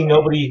 Obviously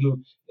nobody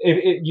who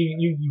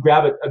you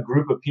grab a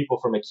group of people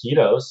from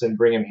Iquitos and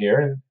bring them here,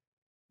 and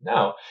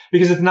no,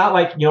 because it's not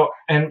like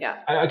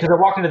because I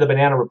walk into the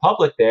Banana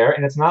Republic there,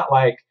 and it's not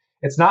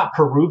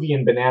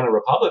Peruvian Banana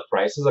Republic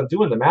prices. I'm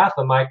doing the math.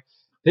 I'm like,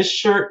 this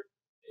shirt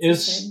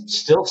is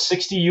still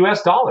 $60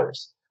 US.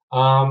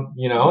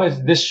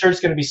 This shirt's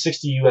going to be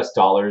 $60 US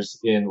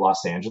in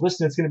Los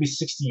Angeles, and it's going to be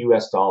 $60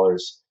 US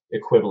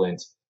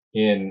equivalent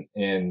in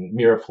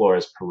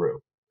Miraflores, Peru.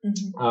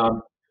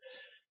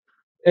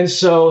 And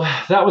so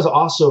that was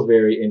also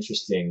very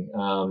interesting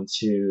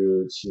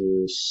to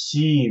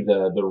see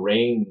the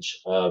range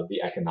of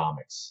the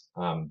economics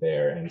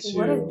there, and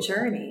what a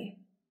journey.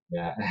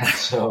 Yeah. And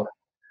so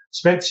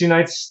spent two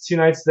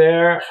nights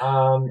there,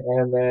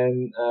 and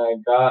then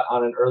got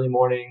on an early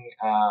morning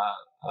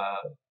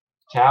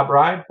cab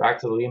ride back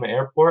to the Lima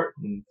airport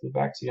and flew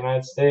back to the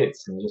United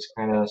States and just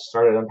kind of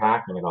started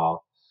unpacking it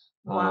all.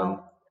 Um,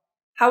 Wow.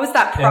 How was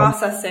that and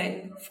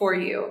processing for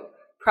you,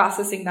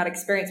 processing that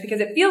experience? Because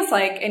it feels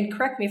like, and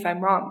correct me if I'm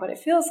wrong, but it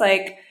feels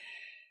like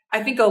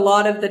I think a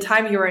lot of the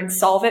time you're in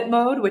solve it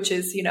mode, which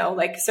is,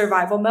 like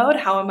survival mode.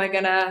 How am I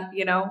gonna,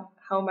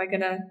 how am I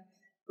gonna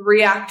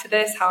react to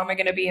this? How am I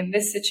gonna be in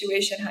this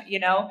situation?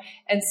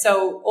 And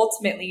so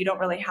ultimately you don't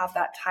really have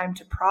that time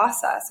to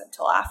process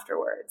until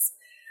afterwards.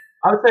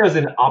 I would say I was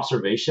in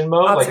observation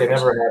mode. Like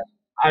Observation.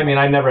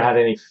 I never had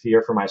any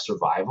fear for my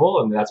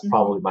survival, and that's Mm-hmm.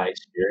 probably my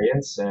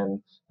experience.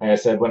 And like I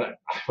said, when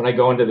I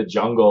go into the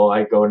jungle,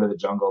 I go into the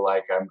jungle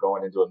like I'm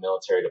going into a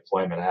military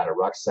deployment. I had a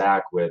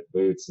rucksack with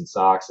boots and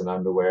socks and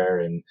underwear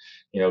and,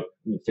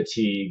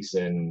 fatigues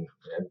and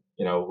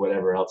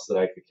whatever else that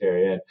I could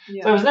carry in.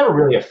 So I Yeah. was never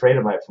really afraid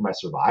for my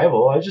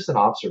survival. I was just in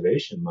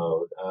observation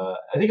mode.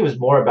 I think it was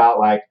more about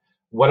like,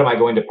 what am I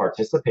going to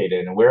participate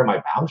in and where are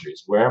my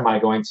boundaries? Where am I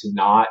going to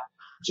not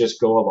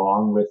just go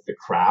along with the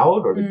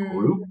crowd or the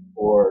group Mm.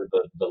 or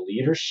the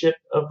leadership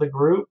of the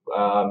group?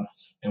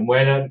 And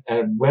when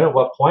at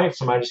what point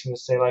am I just going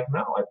to say like, no,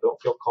 I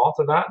don't feel called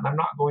to that, and I'm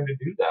not going to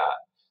do that.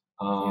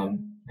 Yeah.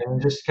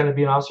 And just kind of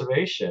be an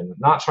observation,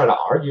 not try to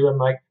argue. I'm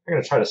going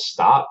to try to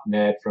stop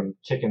Ned from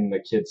kicking the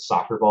kid's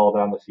soccer ball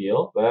down the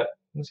field, but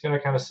I'm just going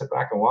to kind of sit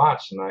back and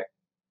watch and like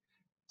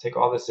take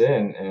all this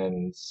in,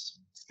 and it's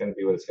going to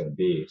be what it's going to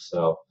be.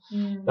 So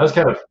that was Mm.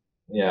 kind of,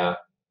 yeah.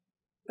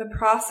 The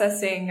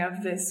processing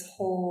of this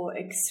whole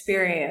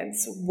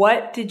experience,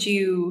 what did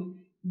you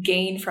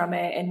gain from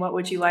it, and what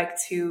would you like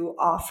to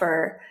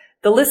offer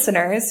the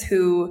listeners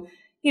who,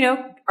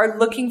 are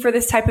looking for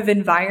this type of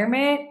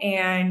environment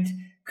and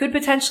could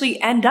potentially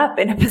end up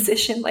in a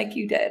position like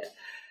you did?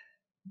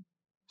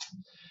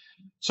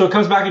 So it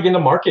comes back again to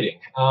marketing,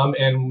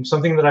 and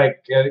something that I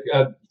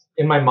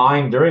in my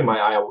mind during when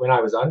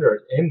I was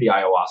in the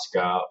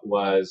ayahuasca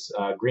was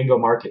gringo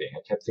marketing.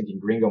 I kept thinking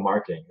gringo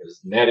marketing because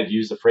Ned had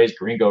used the phrase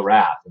gringo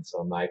wrath, and so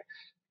I'm like,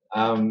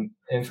 and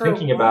For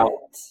thinking about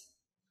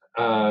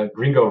what?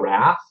 gringo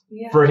wrath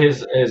for Yeah.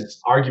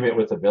 his argument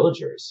with the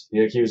villagers.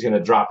 He was going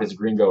to drop his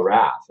gringo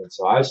wrath, and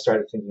so I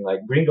started thinking like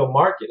gringo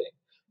marketing,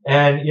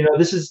 and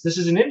this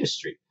is an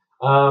industry.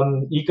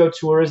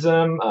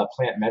 Ecotourism,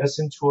 plant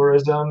medicine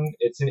tourism,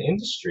 it's an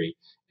industry,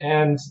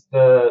 and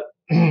the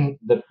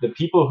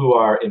people who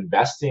are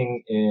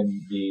investing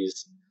in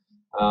these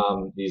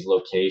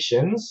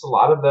locations, a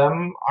lot of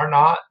them are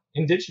not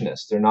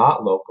indigenous. They're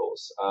not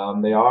locals.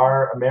 They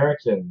are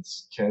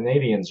Americans,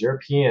 Canadians,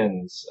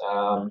 Europeans,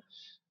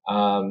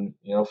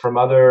 from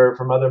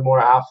other more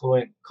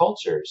affluent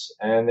cultures,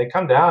 and they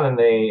come down and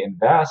they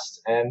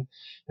invest. And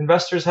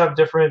investors have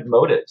different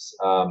motives.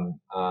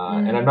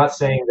 And I'm not Mm.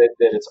 saying that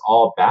it's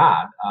all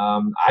bad.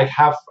 I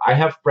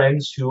have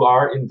friends who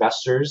are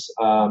investors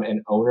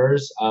and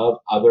owners of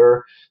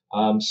other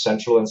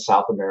Central and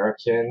South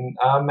American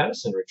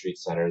medicine retreat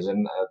centers,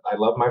 and I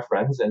love my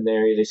friends, and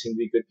they seem to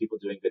be good people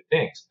doing good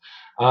things.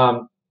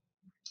 Um,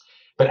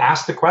 but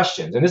ask the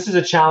questions. And this is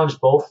a challenge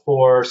both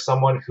for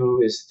someone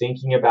who is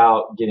thinking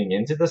about getting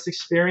into this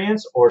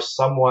experience or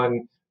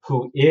someone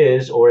who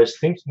is or is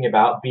thinking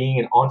about being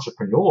an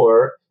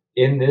entrepreneur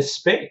in this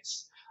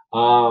space.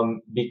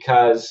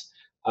 Because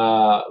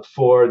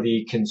for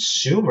the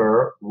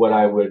consumer, what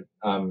I would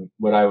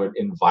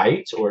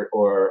invite or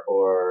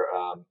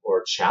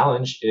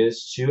challenge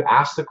is to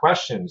ask the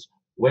questions: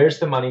 where's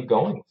the money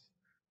going?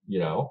 You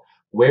know,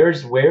 where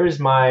is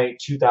my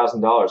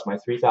 $2,000, my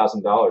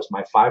 $3,000,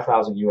 my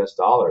 5,000 US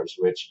dollars,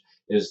 which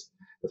is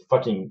the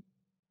fucking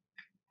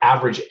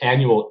average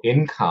annual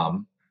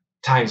income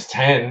times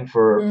 10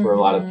 for a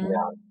lot of people.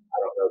 Mm-hmm. I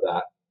don't know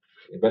that,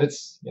 but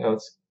it's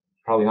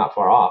probably not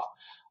far off.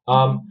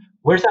 Mm-hmm.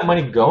 Where's that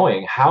money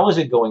going? How is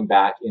it going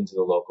back into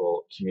the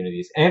local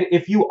communities? And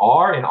if you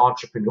are an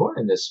entrepreneur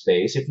in this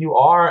space, if you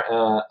are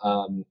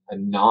a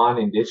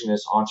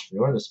non-indigenous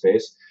entrepreneur in the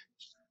space,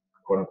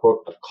 quote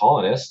unquote, a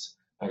colonist,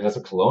 because that's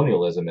what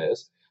colonialism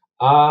is.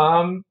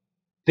 Um,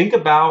 think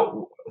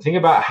about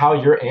how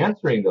you're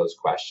answering those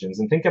questions,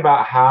 and think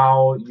about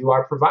how you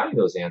are providing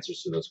those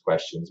answers to those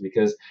questions,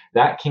 because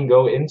that can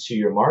go into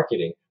your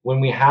marketing. When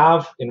we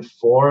have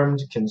informed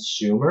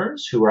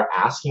consumers who are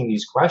asking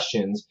these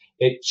questions,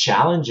 it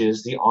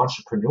challenges the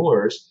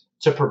entrepreneurs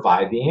to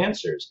provide the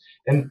answers.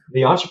 And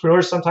the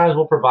entrepreneurs sometimes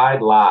will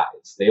provide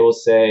lies. They will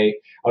say,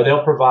 or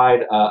they'll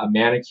provide a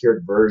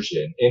manicured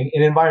version. In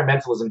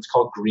environmentalism, it's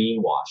called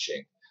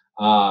greenwashing,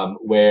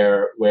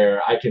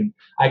 where I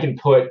can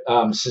put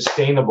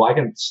sustainable. I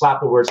can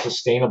slap the word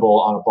sustainable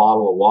on a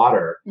bottle of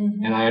water,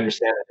 and Mm-hmm. I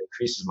understand that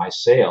increases my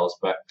sales.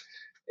 But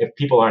if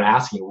people aren't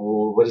asking,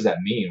 well, what does that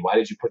mean? Why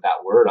did you put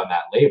that word on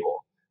that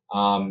label?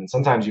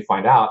 Sometimes you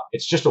find out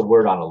it's just a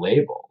word on a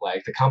label.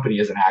 Like the company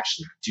isn't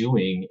actually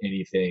doing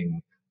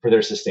anything for their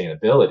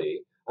sustainability.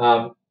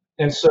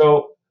 And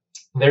so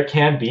there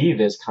can be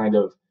this kind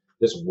of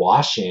this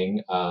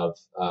washing of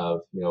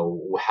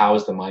how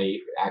is the money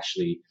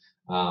actually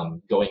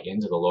going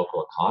into the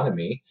local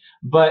economy.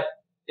 But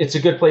it's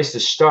a good place to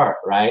start,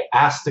 right?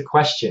 Ask the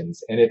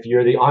questions. And if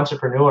you're the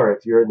entrepreneur,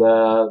 if you're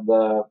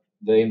the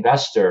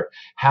investor,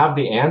 have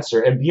the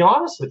answer and be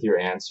honest with your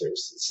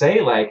answers. Say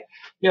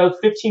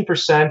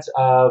 15%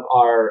 of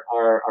our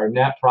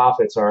net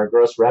profits, our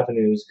gross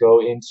revenues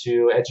go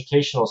into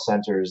educational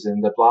centers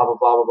and the blah, blah,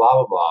 blah, blah, blah,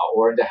 blah, blah,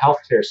 or into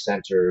healthcare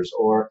centers,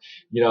 or,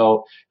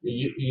 you're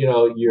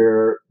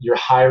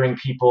hiring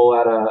people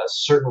at a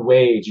certain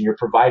wage and you're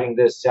providing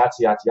this, yada,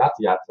 yada, yada,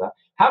 yada.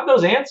 Have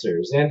those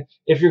answers. And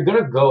if you're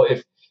going to go,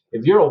 if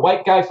you're a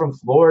white guy from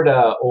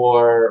Florida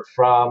or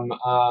from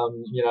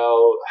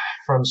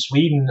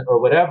Sweden or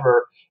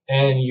whatever,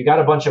 and you got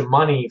a bunch of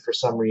money for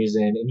some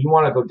reason and you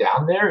want to go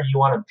down there and you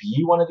want to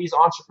be one of these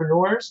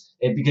entrepreneurs,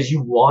 and because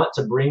you want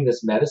to bring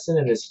this medicine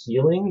and this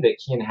healing that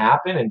can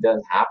happen and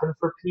does happen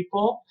for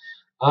people,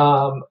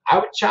 I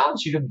would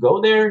challenge you to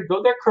go there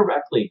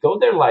correctly, go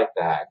there like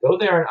that, go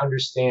there and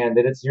understand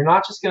that you're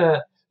not just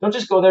don't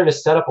just go there to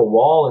set up a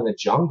wall in the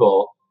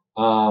jungle,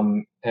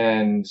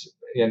 and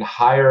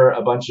hire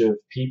a bunch of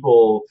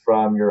people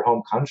from your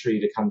home country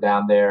to come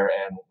down there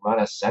and run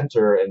a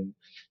center and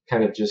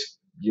kind of just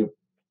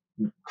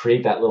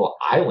create that little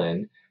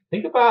island.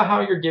 Think about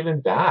how you're giving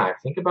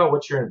back. Think about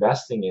what you're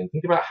investing in.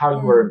 Think about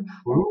how you are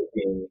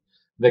improving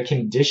the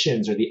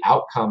conditions or the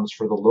outcomes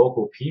for the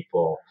local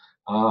people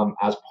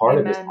as part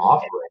of this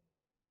offering.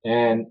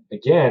 And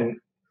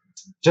again,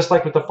 just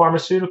like with the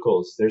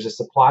pharmaceuticals, there's a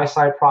supply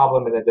side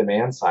problem and a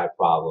demand side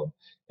problem.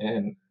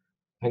 And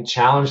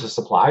challenge the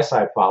supply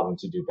side problem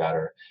to do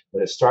better,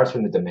 but it starts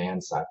when the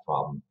demand side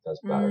problem does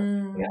better.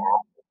 And ask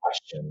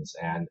questions,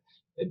 and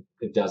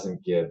it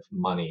doesn't give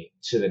money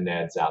to the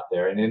Neds out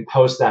there. And in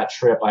post that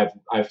trip,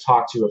 I've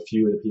talked to a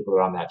few of the people that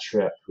are on that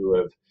trip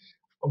who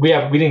we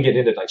didn't get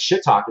into like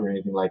shit talking or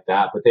anything like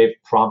that, but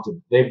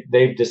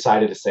they've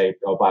decided to say,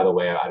 oh, by the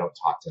way, I don't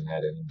talk to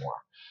Ned anymore.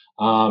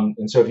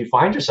 And so if you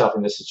find yourself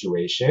in this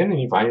situation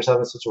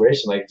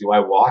like, do I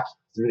walk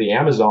through the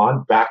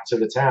Amazon back to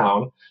the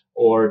town,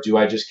 or do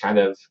I just kind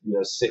of,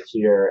 sit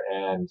here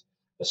and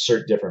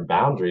assert different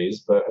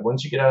boundaries? But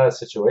once you get out of that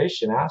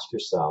situation, ask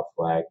yourself,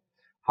 like,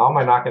 how am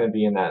I not going to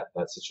be in that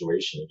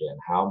situation again?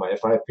 How am I,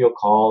 if I feel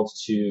called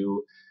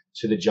to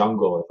the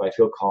jungle, if I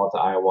feel called to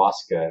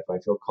ayahuasca, if I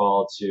feel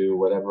called to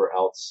whatever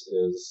else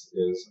is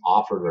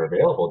offered or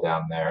available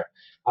down there,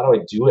 how do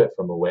I do it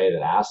from a way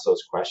that asks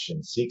those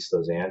questions, seeks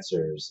those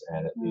answers,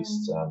 and at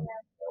least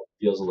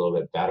feels a little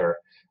bit better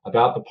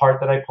about the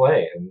part that I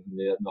play and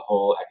the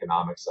whole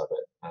economics of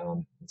it.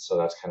 So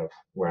that's kind of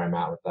where I'm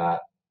at with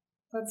that.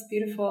 That's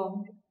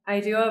beautiful. I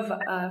do have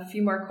a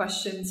few more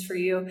questions for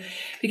you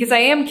because I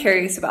am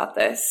curious about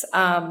this.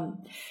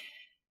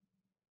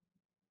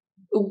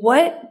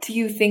 What do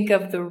you think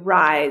of the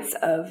rise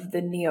of the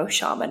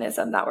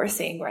neo-shamanism that we're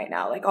seeing right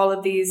now? Like all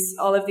of these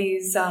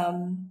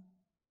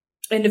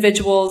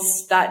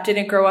individuals that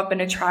didn't grow up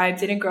in a tribe,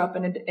 didn't grow up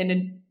in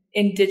an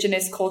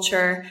indigenous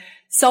culture,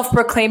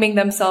 self-proclaiming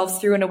themselves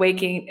through an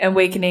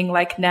awakening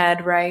like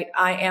Ned, right?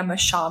 I am a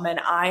shaman.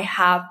 I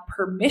have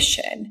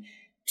permission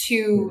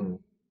to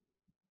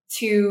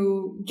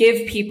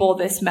give people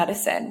this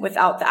medicine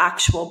without the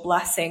actual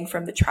blessing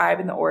from the tribe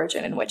and the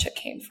origin in which it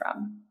came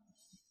from.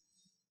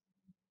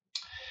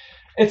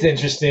 It's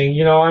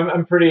interesting.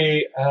 I'm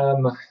pretty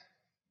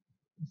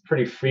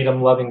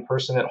freedom-loving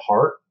person at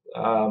heart.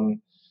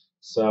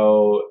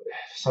 So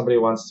if somebody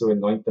wants to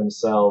anoint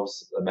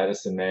themselves a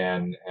medicine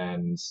man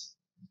and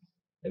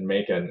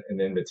make an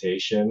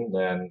invitation,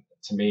 then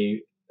to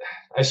me,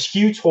 I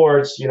skew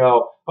towards,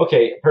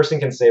 okay, a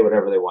person can say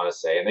whatever they want to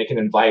say and they can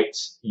invite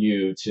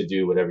you to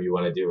do whatever you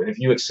want to do. And if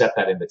you accept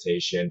that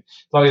invitation,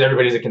 as long as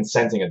everybody's a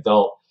consenting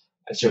adult,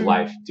 that's your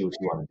life, do what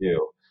you want to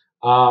do.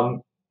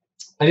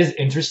 It is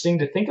interesting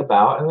to think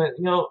about. And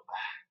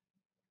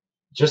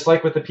just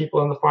like with the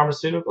people in the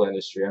pharmaceutical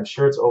industry, I'm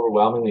sure it's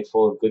overwhelmingly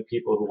full of good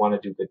people who want to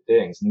do good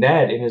things.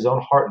 Ned, in his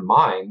own heart and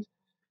mind,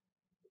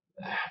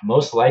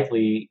 most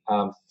likely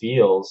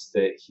feels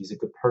that he's a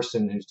good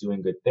person who's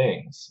doing good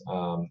things.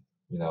 I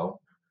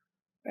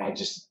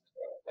just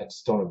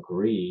don't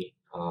agree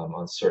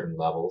on certain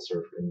levels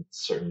or in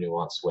certain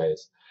nuanced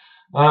ways.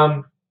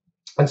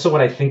 And so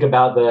when I think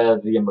about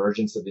the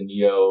emergence of the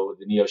neo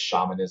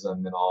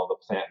shamanism and all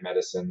the plant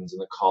medicines and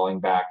the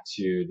calling back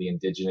to the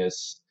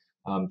indigenous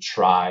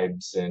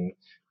tribes, and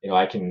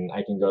I can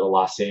go to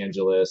Los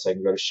Angeles, I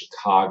can go to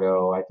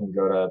Chicago, I can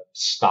go to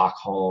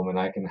Stockholm, and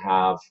I can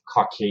have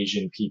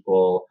Caucasian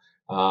people,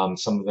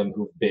 some of them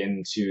who've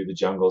been to the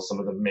jungle, some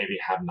of them maybe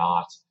have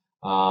not,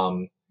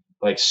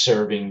 like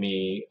serving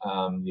me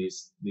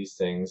these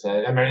things.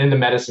 I mean, in the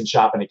medicine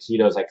shop in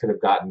Iquitos, I could have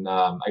gotten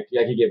I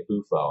could get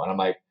bufo, and I'm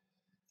like,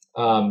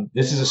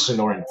 this is a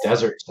Sonoran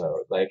desert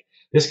toad. Like,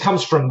 this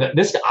comes from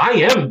this. I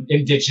am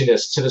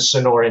indigenous to the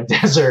Sonoran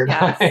Desert.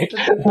 Yes.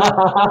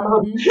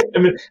 I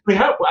mean,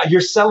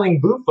 you're selling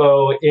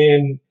bufo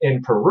in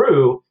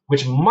Peru,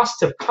 which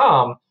must have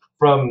come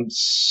from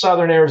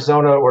southern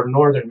Arizona or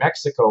northern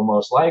Mexico,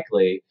 most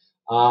likely.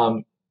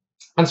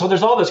 And so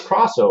there's all this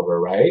crossover,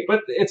 right?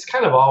 But it's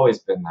kind of always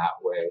been that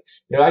way.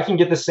 I can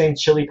get the same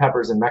chili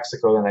peppers in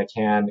Mexico than I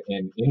can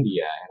in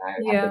India, and I've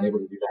been Yeah. able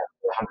to do that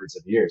for hundreds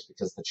of years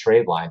because the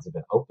trade lines have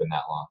been open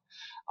that long.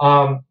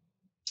 Um,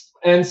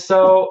 and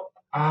so,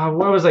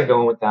 where was I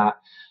going with that?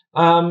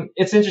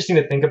 It's interesting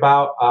to think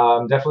about.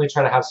 Definitely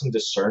try to have some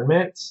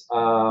discernment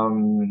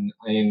in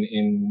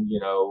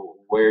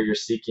where you're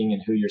seeking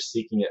and who you're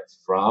seeking it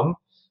from.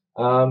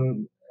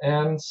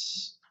 And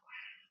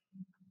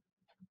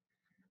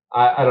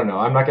I don't know.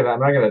 I'm not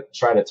gonna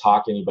try to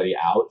talk anybody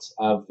out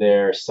of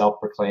their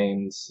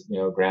self-proclaimed,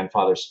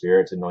 grandfather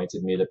spirit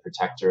anointed me the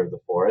protector of the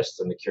forest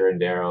and the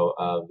curandero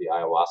of the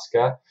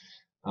ayahuasca.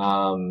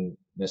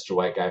 Mr.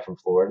 White Guy from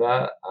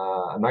Florida.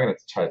 I'm not gonna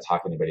try to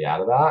talk anybody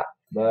out of that,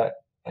 but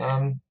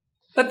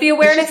the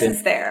awareness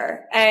is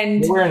there,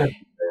 and the awareness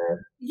is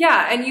there.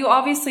 Yeah, and you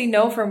obviously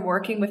know from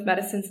working with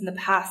medicines in the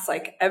past,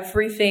 like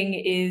everything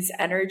is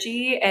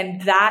energy,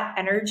 and that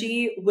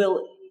energy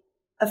will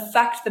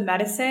affect the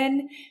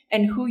medicine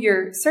and who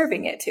you're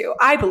serving it to.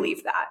 I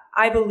believe that.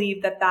 I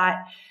believe that,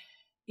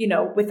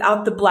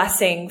 without the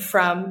blessing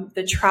from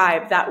the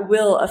tribe, that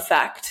will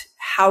affect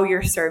how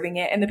you're serving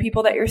it and the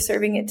people that you're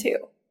serving it to.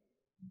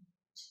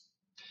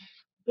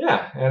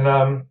 Yeah. And,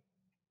 I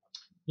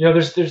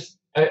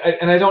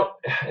don't,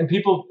 and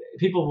people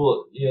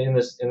will in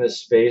this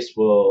space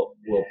will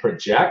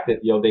project that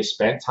they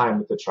spent time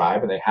with the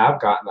tribe and they have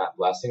gotten that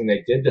blessing.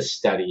 They did the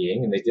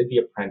studying and they did the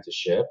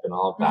apprenticeship and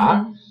all of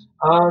that.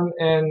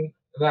 And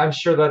I'm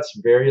sure that's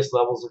various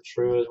levels of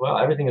true as well.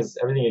 Everything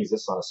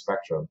exists on a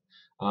spectrum,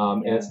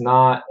 and it's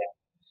not.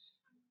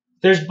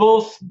 There's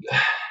both.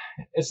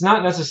 It's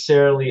not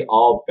necessarily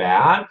all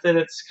bad that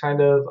it's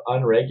kind of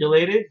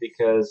unregulated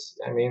because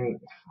I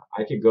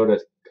could go to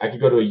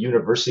a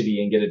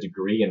university and get a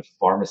degree in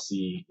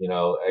pharmacy.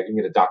 I can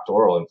get a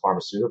doctoral in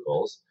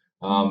pharmaceuticals,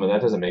 and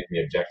that doesn't make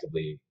me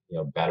objectively,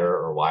 better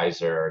or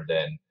wiser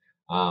than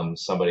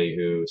somebody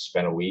who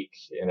spent a week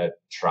in a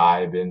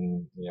tribe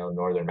in,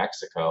 northern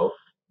Mexico,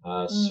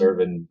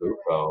 serving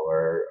buco,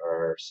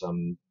 or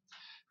some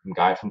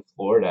guy from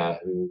Florida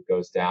who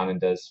goes down and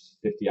does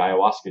 50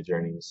 ayahuasca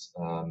journeys,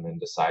 and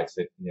decides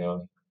that,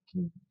 can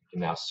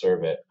now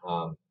serve it.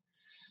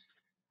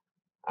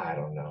 I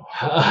don't know.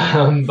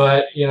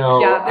 But,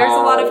 yeah, there's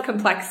a lot of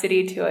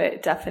complexity to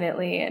it,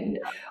 definitely. And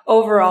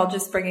overall,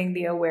 just bringing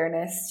the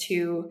awareness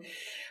to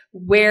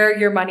where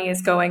your money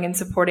is going and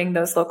supporting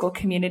those local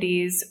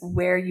communities,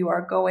 where you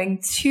are going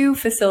to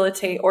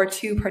facilitate or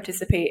to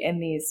participate in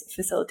these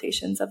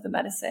facilitations of the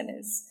medicine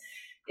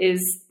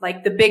is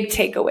like the big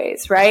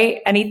takeaways,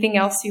 right? Anything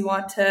else you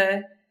want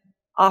to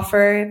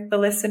offer the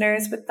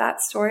listeners with that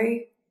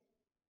story?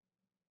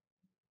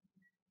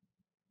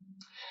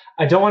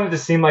 I don't want it to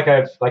seem like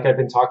I've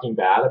been talking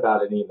bad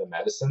about any of the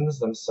medicines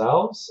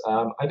themselves.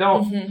 I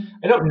don't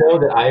know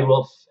that I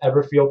will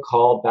ever feel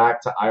called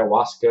back to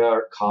ayahuasca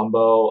or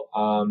combo.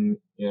 I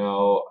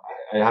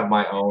have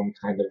my own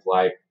kind of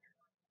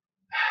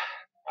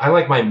I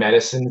like my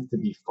medicines to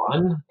be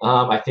fun.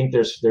 I think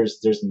there's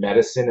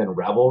medicine and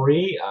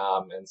revelry,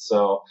 and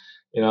so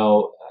I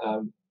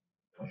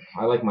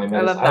like my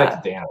medicine. I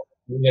like to dance.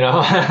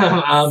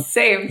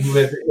 Same.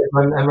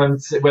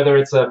 Whether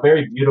it's a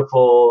very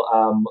beautiful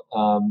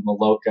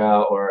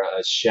maloca or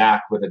a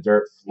shack with a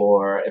dirt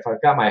floor, if I've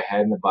got my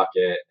head in the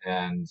bucket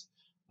and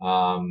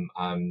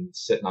I'm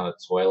sitting on a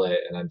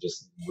toilet and I'm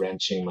just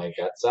wrenching my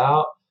guts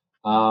out,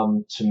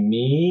 to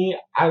me,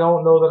 I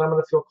don't know that I'm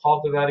going to feel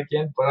called to that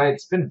again. But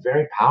it's been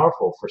very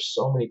powerful for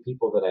so many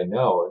people that I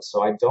know, and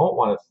so I don't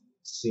want to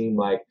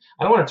I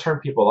don't want to turn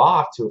people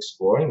off to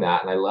exploring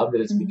that. And I love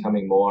that it's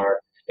becoming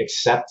more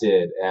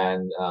accepted,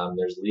 and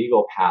there's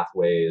legal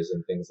pathways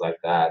and things like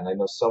that. And I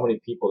know so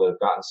many people that have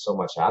gotten so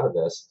much out of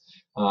this.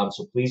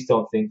 So please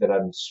don't think that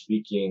I'm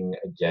speaking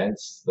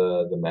against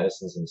the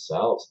medicines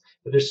themselves,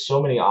 but there's so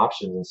many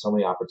options and so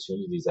many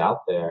opportunities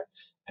out there.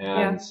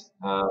 And,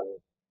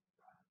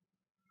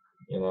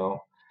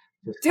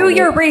 do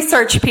your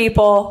research,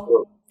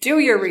 people. Do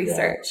your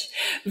research.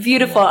 Yeah.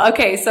 Beautiful.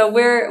 Okay. So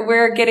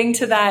we're getting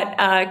to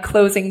that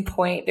closing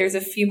point. There's a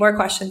few more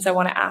questions I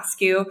want to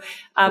ask you.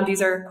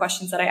 These are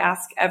questions that I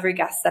ask every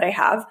guest that I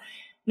have.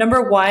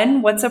 Number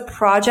one, what's a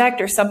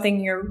project or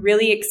something you're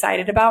really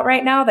excited about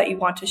right now that you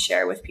want to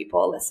share with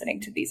people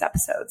listening to these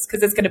episodes?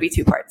 Because it's going to be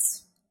 2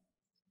 parts.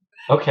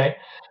 Okay.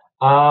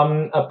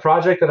 A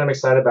project that I'm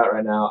excited about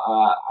right now.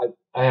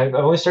 I've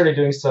only started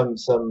doing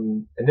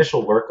some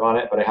initial work on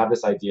it, but I have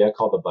this idea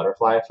called the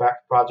Butterfly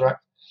Effect Project.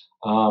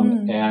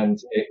 And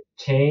it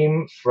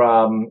came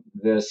from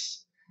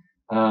this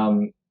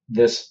time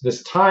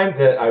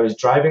that I was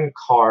driving a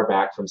car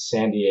back from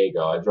San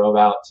Diego. I drove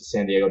out to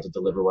San Diego to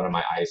deliver one of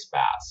my ice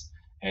baths,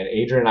 and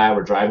Adrian and I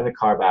were driving the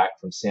car back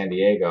from San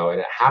Diego, and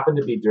it happened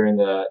to be during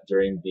the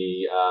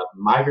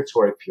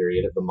migratory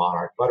period of the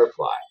monarch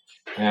butterfly.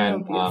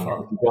 And if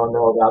you don't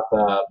know about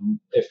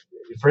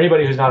for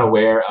anybody who's not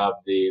aware of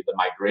the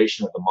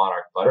migration of the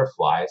monarch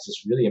butterfly, it's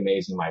this really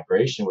amazing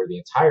migration where the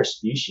entire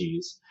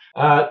species.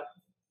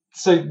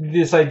 So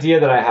this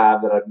idea that I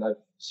have that I've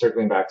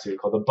circling back to,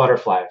 called the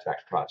Butterfly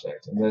Effect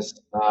Project. And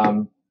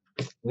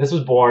this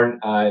was born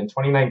in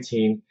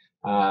 2019.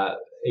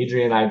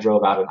 Adrian and I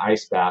drove out an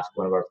ice bath,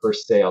 one of our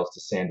first sails,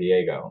 to San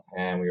Diego.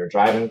 And we were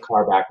driving the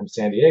car back from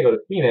San Diego to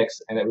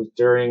Phoenix, and it was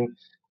during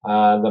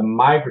the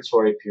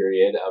migratory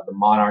period of the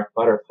monarch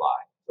butterfly.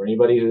 For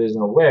anybody who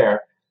isn't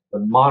aware, the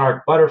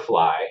monarch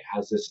butterfly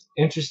has this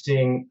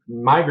interesting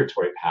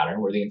migratory pattern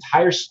where the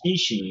entire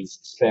species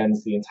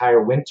spends the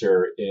entire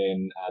winter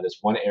in this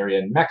one area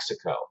in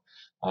Mexico,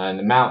 in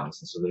the mountains.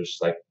 And so there's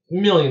like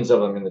millions of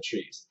them in the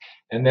trees.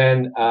 And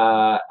then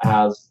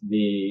as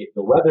the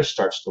weather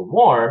starts to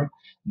warm,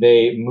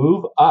 they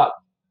move up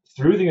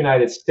through the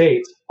United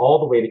States all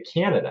the way to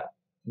Canada,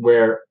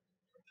 where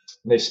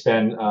they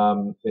spend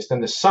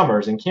the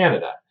summers in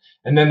Canada.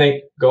 And then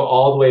they go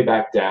all the way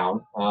back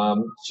down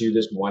to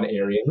this one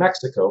area in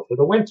Mexico for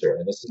the winter.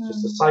 And this is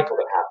just a cycle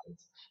that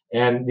happens.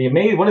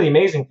 And one of the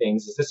amazing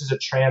things is this is a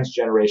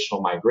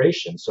transgenerational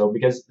migration. So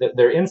because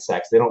they're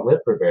insects, they don't live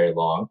for very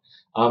long.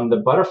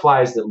 The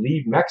butterflies that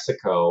leave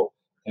Mexico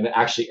and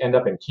actually end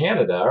up in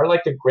Canada are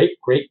like the great,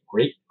 great,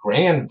 great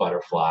grand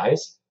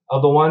butterflies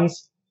of the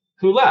ones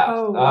who left.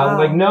 Oh, wow.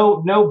 Like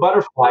no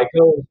butterfly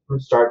goes from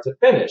start to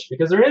finish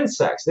because they're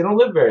insects. They don't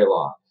live very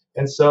long.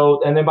 And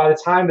then by the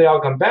time they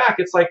all come back,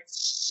 it's like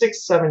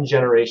 6-7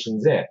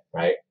 generations in,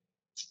 right?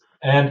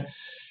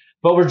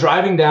 But we're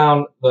driving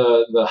down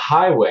the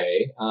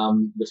highway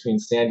between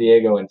San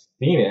Diego and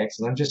Phoenix,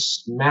 and I'm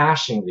just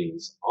smashing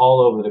these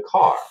all over the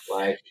car.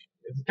 Like,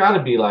 it's got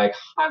to be like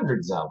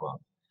hundreds of them.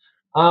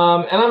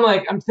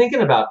 And I'm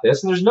thinking about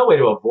this, and there's no way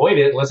to avoid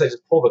it unless I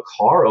just pull the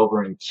car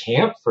over and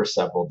camp for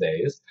several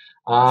days.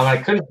 I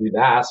couldn't do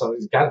that, so I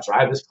just got to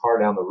drive this car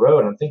down the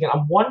road. I'm thinking,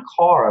 I'm one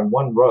car on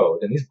one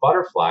road, and these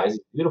butterflies,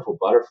 these beautiful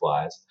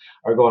butterflies,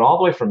 are going all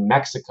the way from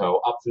Mexico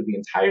up through the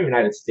entire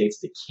United States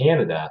to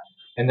Canada,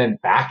 and then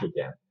back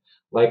again.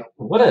 Like,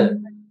 what a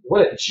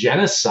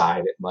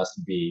genocide it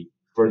must be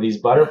for these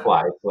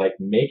butterflies to like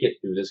make it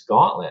through this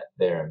gauntlet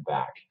there and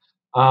back.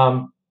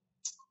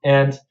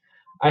 And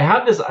I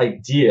had this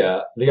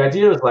idea. The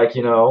idea was like,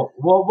 well,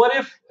 what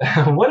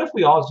if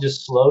we all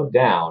just slowed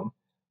down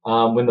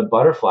when the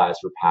butterflies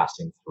were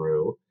passing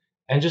through,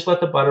 and just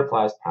let the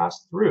butterflies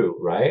pass through,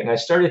 right? And I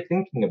started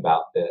thinking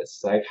about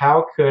this, like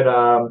how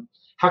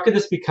could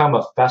this become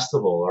a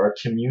festival or a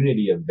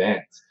community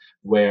event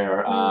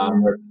where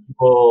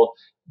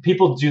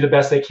people do the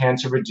best they can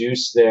to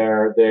reduce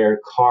their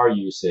car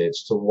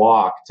usage, to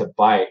walk, to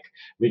bike.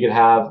 We could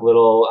have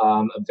little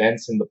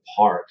events in the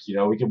park.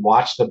 We could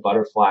watch the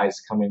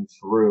butterflies coming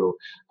through,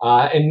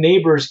 and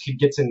neighbors could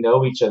get to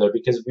know each other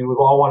because we would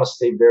all want to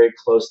stay very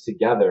close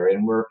together.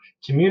 And we're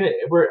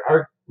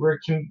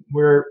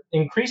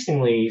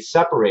increasingly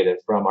separated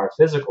from our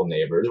physical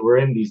neighbors. We're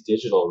in these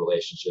digital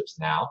relationships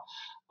now.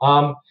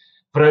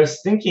 But I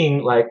was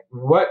thinking, like,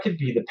 what could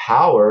be the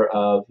power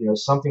of,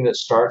 something that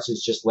starts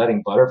as just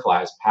letting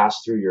butterflies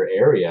pass through your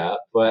area,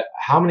 but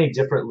how many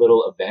different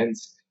little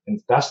events and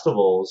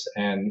festivals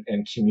and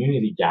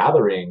community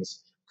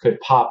gatherings could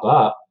pop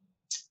up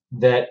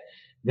that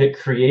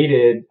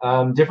created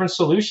different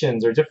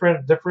solutions or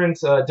different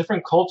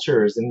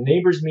cultures, and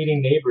neighbors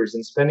meeting neighbors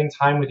and spending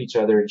time with each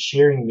other and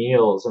sharing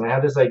meals. And I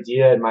had this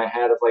idea in my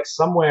head of like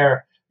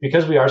somewhere,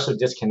 because we are so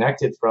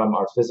disconnected from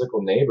our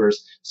physical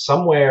neighbors,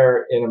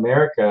 somewhere in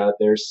America,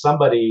 there's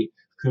somebody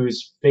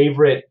whose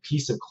favorite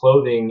piece of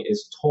clothing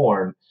is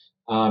torn,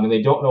 and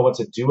they don't know what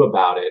to do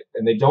about it.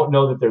 And they don't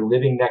know that they're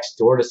living next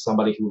door to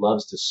somebody who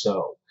loves to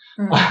sew.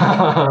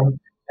 Mm-hmm.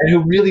 And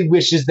who really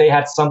wishes they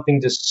had something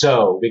to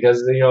sew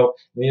because,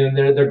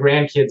 their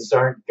grandkids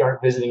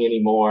aren't visiting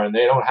anymore, and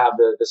they don't have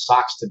the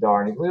socks to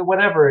darn,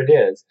 whatever it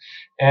is.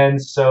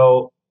 And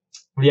so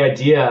the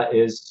idea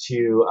is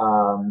to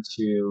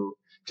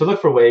look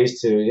for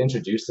ways to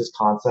introduce this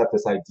concept,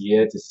 this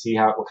idea, to see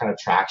what kind of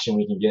traction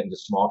we can get into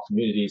small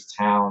communities,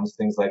 towns,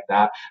 things like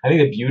that. I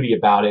think the beauty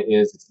about it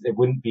is it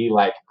wouldn't be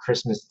like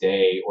Christmas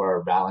Day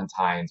or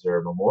Valentine's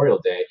or Memorial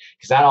Day,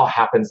 because that all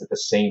happens at the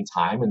same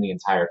time in the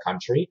entire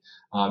country,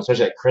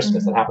 especially at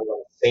Christmas. Mm-hmm. It happens on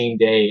the same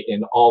day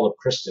in all of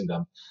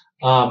Christendom.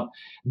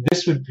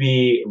 This would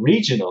be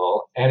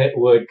regional, and it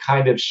would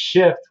kind of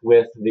shift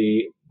with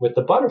the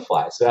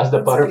butterflies. So as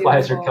the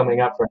butterflies beautiful. Are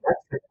coming up from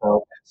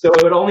Mexico, so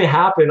it would only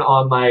happen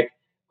on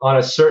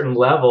a certain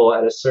level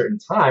at a certain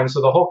time. So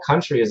the whole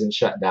country isn't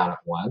shut down at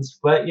once,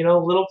 but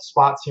little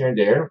spots here and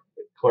there. Of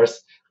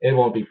course, it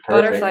won't be perfect.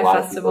 Butterfly a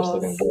lot festivals.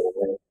 Of people are still gonna go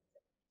away.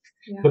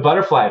 Yeah. The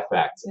butterfly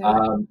effect,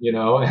 and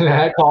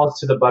that calls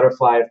to the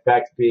butterfly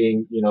effect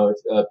being, if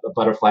a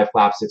butterfly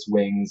flaps its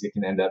wings, it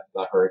can end up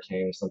a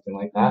hurricane or something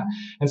like that.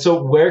 Mm-hmm. And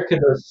so where could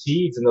those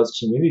seeds and those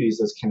communities,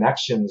 those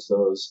connections,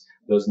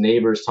 those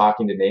neighbors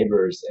talking to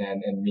neighbors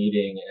and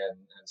meeting and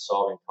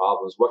solving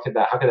problems,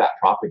 how could that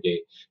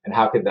propagate, and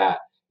how could that,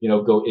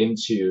 go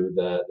into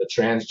the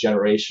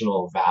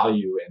transgenerational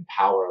value and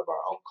power of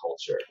our own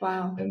culture?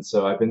 Wow. And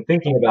so I've been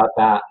thinking about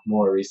that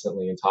more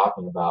recently and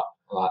talking about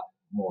a lot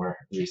more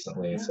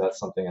recently. So that's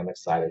something I'm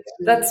excited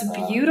to. That's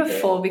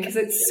beautiful because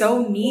it's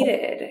so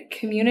needed.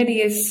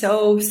 Community is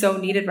so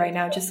needed right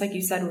now. Just like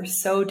you said, we're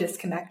so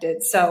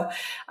disconnected. So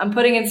I'm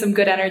putting in some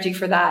good energy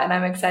for that, and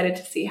I'm excited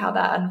to see how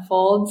that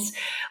unfolds.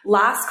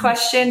 Last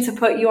question to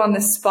put you on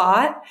the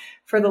spot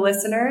for the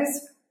listeners.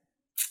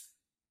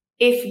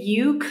 If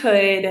you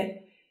could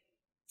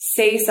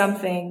say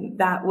something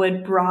that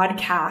would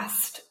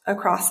broadcast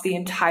across the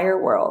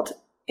entire world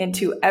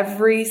into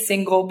every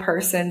single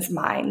person's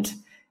mind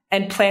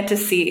and plant a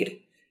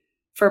seed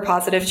for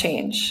positive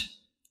change,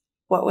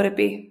 what would it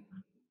be?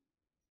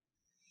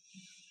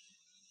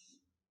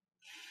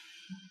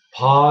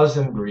 Pause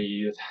and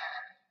breathe.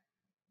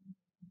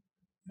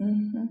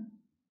 Mm-hmm.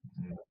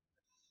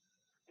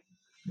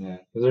 Yeah,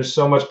 because there's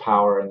so much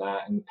power in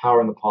that, and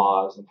power in the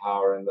pause, and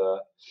power in the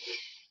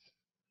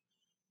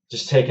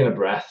just taking a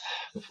breath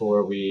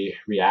before we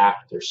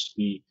react or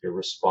speak or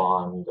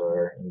respond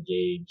or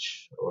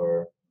engage,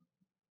 or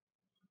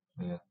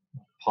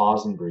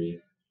pause and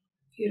breathe.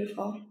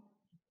 Beautiful.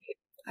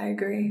 I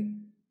agree.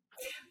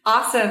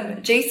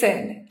 Awesome.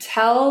 Jason,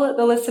 tell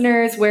the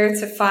listeners where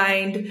to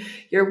find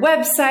your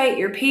website,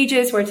 your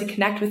pages, where to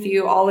connect with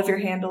you, all of your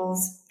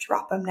handles.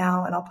 Drop them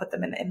now, and I'll put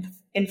them in the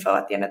info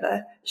at the end of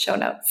the show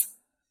notes.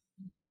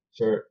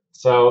 Sure.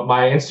 So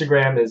my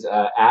Instagram is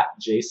at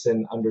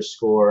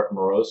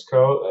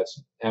Jason_Morozko. That's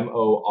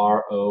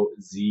Morozko.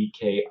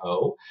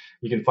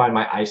 You can find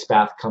my ice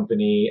bath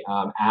company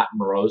at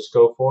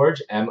Morozko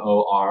Forge,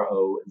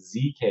 MorozkoForge,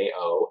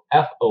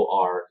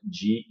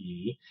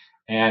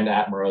 and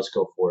at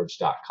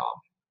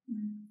morozkoforge.com.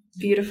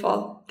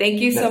 Beautiful.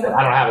 Thank you so much.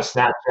 I don't have a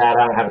Snapchat. I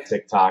don't have a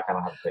TikTok. I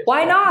don't have a Facebook.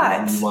 Why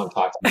not? You want to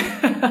talk to me?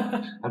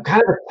 I'm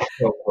kind of a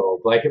technophobe.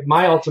 Like,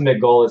 my ultimate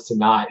goal is to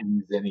not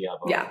use any of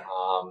them. Yeah.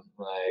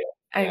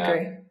 I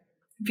agree.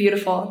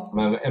 Beautiful. I'm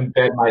going to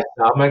embed myself.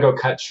 I'm going to go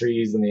cut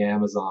trees in the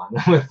Amazon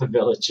with the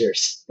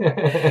villagers.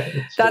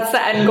 That's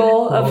the end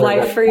goal of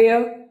life for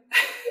you?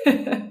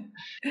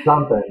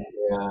 Something.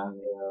 Yeah.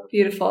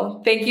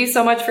 Beautiful. Thank you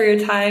so much for your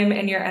time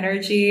and your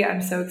energy.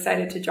 I'm so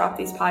excited to drop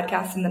these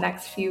podcasts in the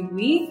next few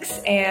weeks,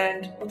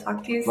 and we'll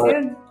talk to you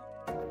soon.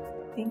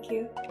 Thank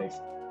you. Thanks.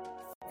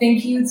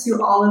 Thank you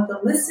to all of the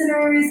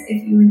listeners.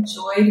 If you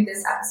enjoyed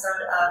this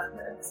episode of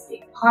the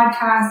Speak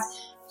Podcast,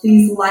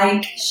 please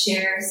like,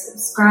 share,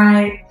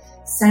 subscribe,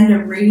 send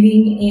a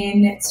rating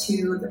in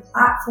to the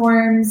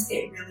platforms.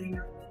 It really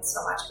means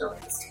so much building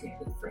this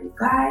community for you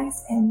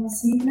guys, and we'll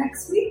see you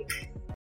next week.